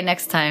time. Okay,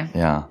 next time.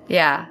 Yeah.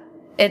 Yeah.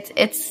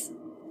 It's,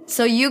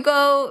 so you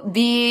go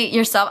be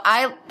yourself.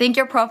 I think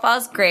your profile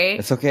is great.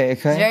 It's okay.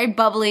 It's very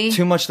bubbly.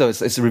 Too much though.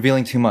 It's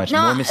revealing too much.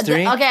 No, more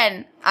mystery.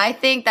 Again, I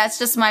think that's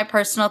just my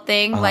personal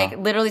thing.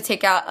 Literally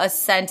take out a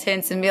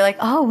sentence and be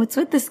oh, what's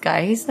with this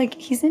guy?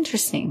 He's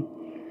interesting.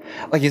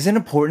 Is it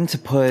important to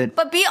put...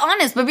 But be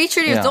honest, but be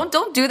true to yourself.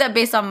 Don't do that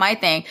based on my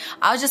thing.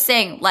 I was just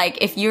saying,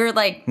 if you're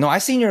No, I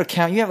seen your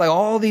account. You have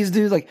all these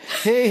dudes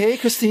hey,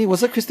 Christine.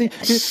 What's up, Christine?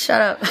 Shut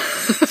up.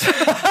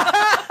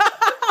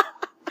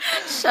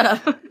 Shut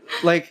up.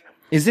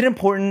 Is it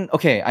important?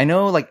 Okay, I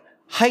know,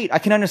 height. I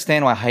can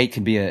understand why height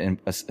can be a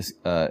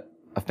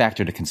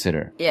factor to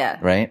consider. Yeah.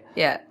 Right?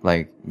 Yeah.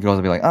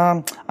 Girls will be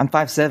I'm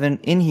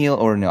 5'7", in heel,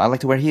 or no, I like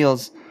to wear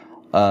heels.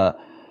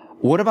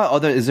 What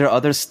about is there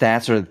other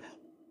stats or...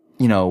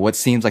 what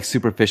seems like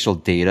superficial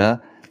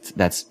data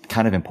that's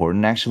kind of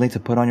important actually to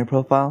put on your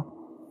profile?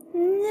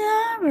 No,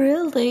 Not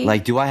really.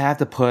 Like, do I have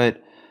to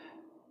put,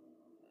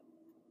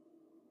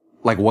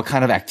 like, what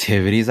kind of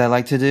activities I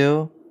like to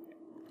do?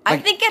 I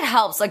think it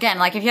helps. Again,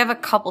 like if you have a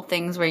couple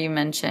things where you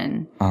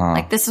mention,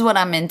 like this is what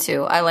I'm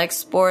into. I like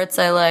sports.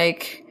 I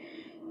like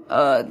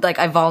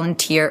I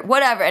volunteer,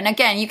 whatever. And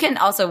again, you can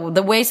also,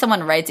 the way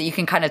someone writes it, you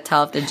can kind of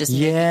tell if they're just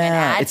making an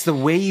ad. It's the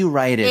way you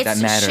write it that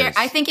matters.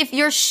 I think if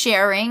you're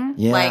sharing,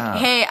 like,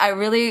 hey,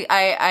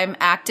 I'm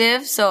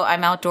active, so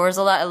I'm outdoors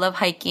a lot. I love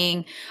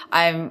hiking.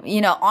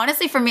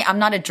 Honestly for me, I'm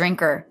not a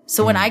drinker.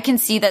 So when I can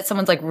see that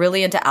someone's like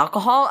really into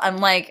alcohol, I'm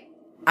like,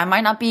 I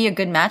might not be a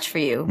good match for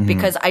you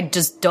because I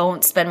just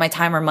don't spend my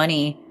time or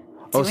money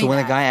doing so when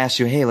that. a guy asks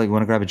you, hey, like,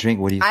 want to grab a drink?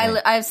 What do you think?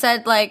 I've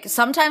said, like,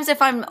 sometimes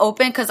if I'm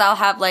open, cause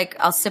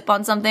I'll sip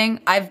on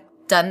something. I've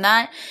done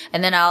that.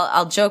 And then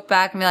I'll joke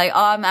back and be like, oh,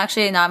 I'm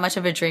actually not much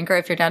of a drinker.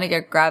 If you're down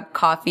to grab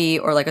coffee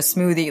or like a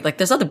smoothie, like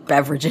there's other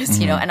beverages,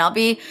 and I'll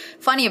be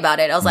funny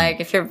about it. I was like,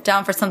 if you're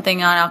down for something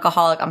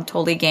non-alcoholic, I'm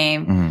totally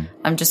game.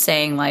 I'm just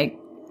saying, like,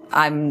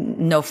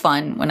 I'm no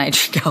fun when I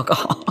drink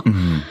alcohol.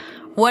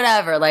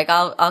 Whatever, like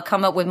I'll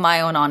come up with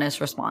my own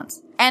honest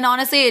response. And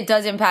honestly, it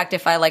does impact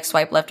if I like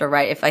swipe left or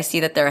right, if I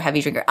see that they're a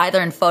heavy drinker,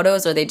 either in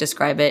photos or they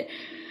describe it.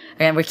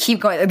 And we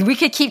keep going. We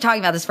could keep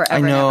talking about this forever.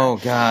 I know,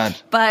 and ever. God.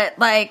 But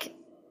like,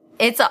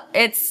 it's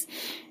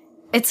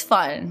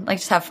fun. Like,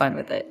 just have fun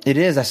with it. It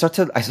is.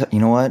 You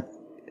know what?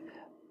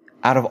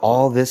 Out of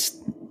all this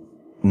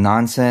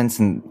nonsense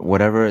and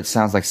whatever, it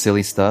sounds like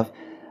silly stuff,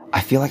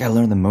 I feel like I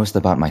learned the most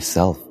about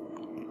myself.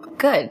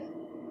 Good.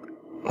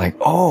 Like,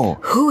 oh.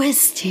 Who is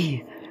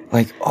Steve?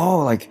 Like, oh,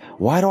 like,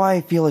 why do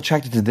I feel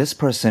attracted to this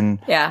person?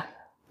 Yeah.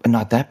 But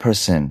not that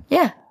person?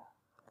 Yeah.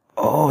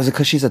 Oh, is it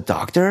because she's a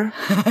doctor?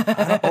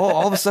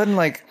 All of a sudden,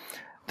 like,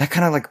 that's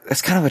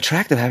kind of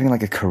attractive having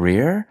like a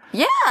career.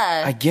 Yeah.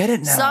 I get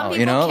it now. Some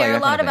people care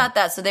like a lot about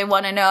that. So they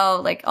want to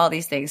know like all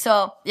these things.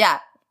 So yeah,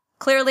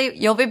 clearly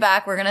you'll be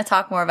back. We're going to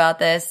talk more about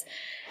this.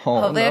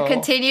 Hopefully it'll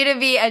continue to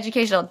be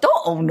educational.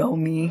 Don't oh no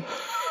me.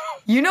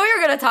 You know,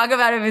 you're going to talk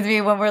about it with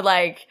me when we're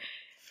like,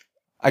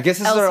 I guess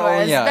this elsewhere. is our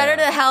own, It's better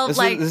to help,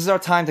 this is our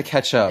time to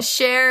catch up.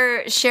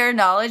 Share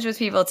knowledge with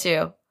people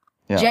too.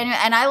 Yeah. Genuine.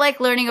 And I like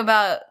learning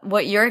about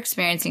what you're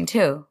experiencing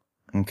too.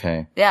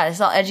 Okay. Yeah,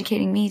 it's all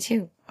educating me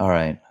too. All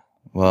right.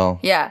 Well.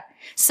 Yeah.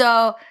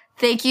 So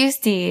thank you,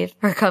 Steve,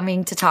 for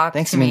coming to talk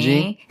to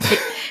me.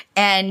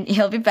 And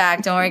he'll be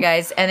back. Don't worry,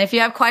 guys. And if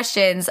you have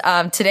questions,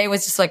 today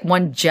was just like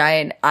one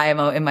giant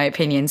IMO in my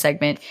opinion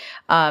segment.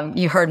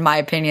 You heard my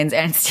opinions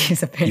and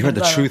Steve's opinions. You heard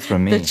the truth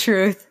from me. The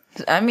truth.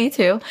 Me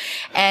too.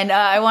 And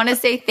I want to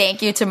say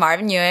thank you to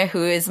Marvin Yue,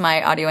 who is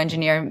my audio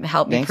engineer,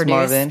 helped me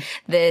produce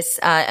this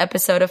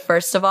episode of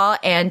First of All.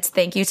 And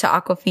thank you to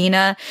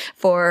Aquafina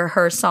for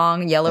her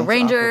song Yellow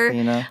Ranger.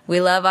 Aquafina.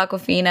 We love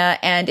Aquafina.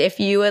 And if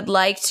you would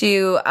like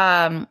to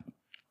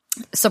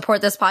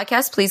support this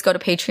podcast, please go to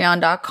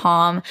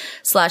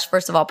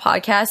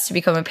patreon.com/firstofallpodcast to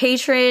become a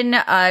patron.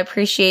 I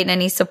appreciate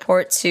any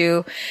support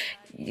to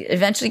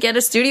eventually get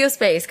a studio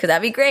space, because that'd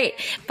be great.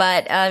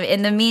 But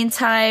in the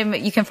meantime,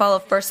 you can follow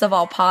First of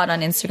All Pod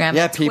on Instagram.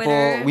 Yeah, and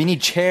Twitter. people, we need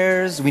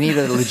chairs. We need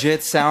a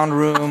legit sound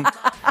room.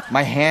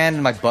 My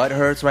butt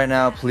hurts right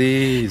now.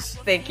 Please.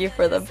 Thank you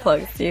for the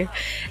plug, Steve.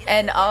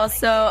 And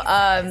also,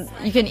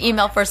 you can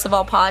email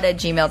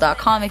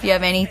firstofallpod@gmail.com if you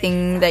have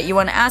anything that you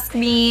want to ask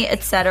me,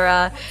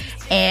 etc.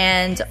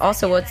 And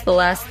also, what's the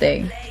last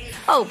thing?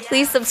 Oh,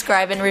 please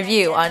subscribe and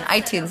review on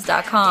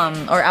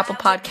iTunes.com or Apple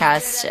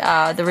Podcasts.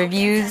 The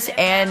reviews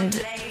and,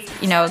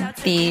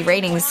 the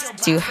ratings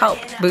do help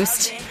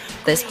boost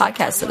this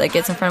podcast so that it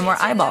gets in front of more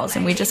eyeballs.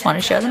 And we just want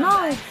to share the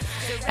knowledge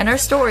and our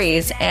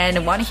stories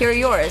and want to hear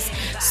yours.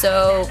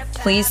 So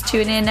please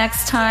tune in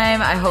next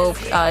time. I hope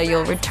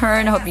you'll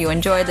return. I hope you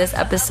enjoyed this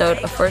episode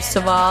of First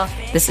of All.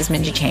 This is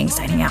Minji Chang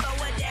signing out.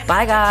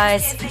 Bye,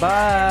 guys.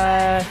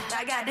 Bye.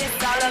 I got this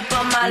all up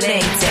on my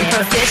LinkedIn.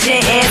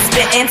 Proficient in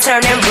spitting,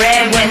 turning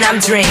red when I'm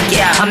drinking.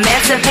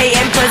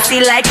 Emancipating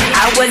pussy like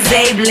I was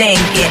Abe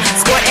Lincoln.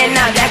 Squirting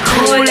out that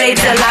Kool-Aid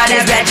till all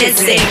that ratchet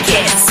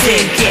sinking.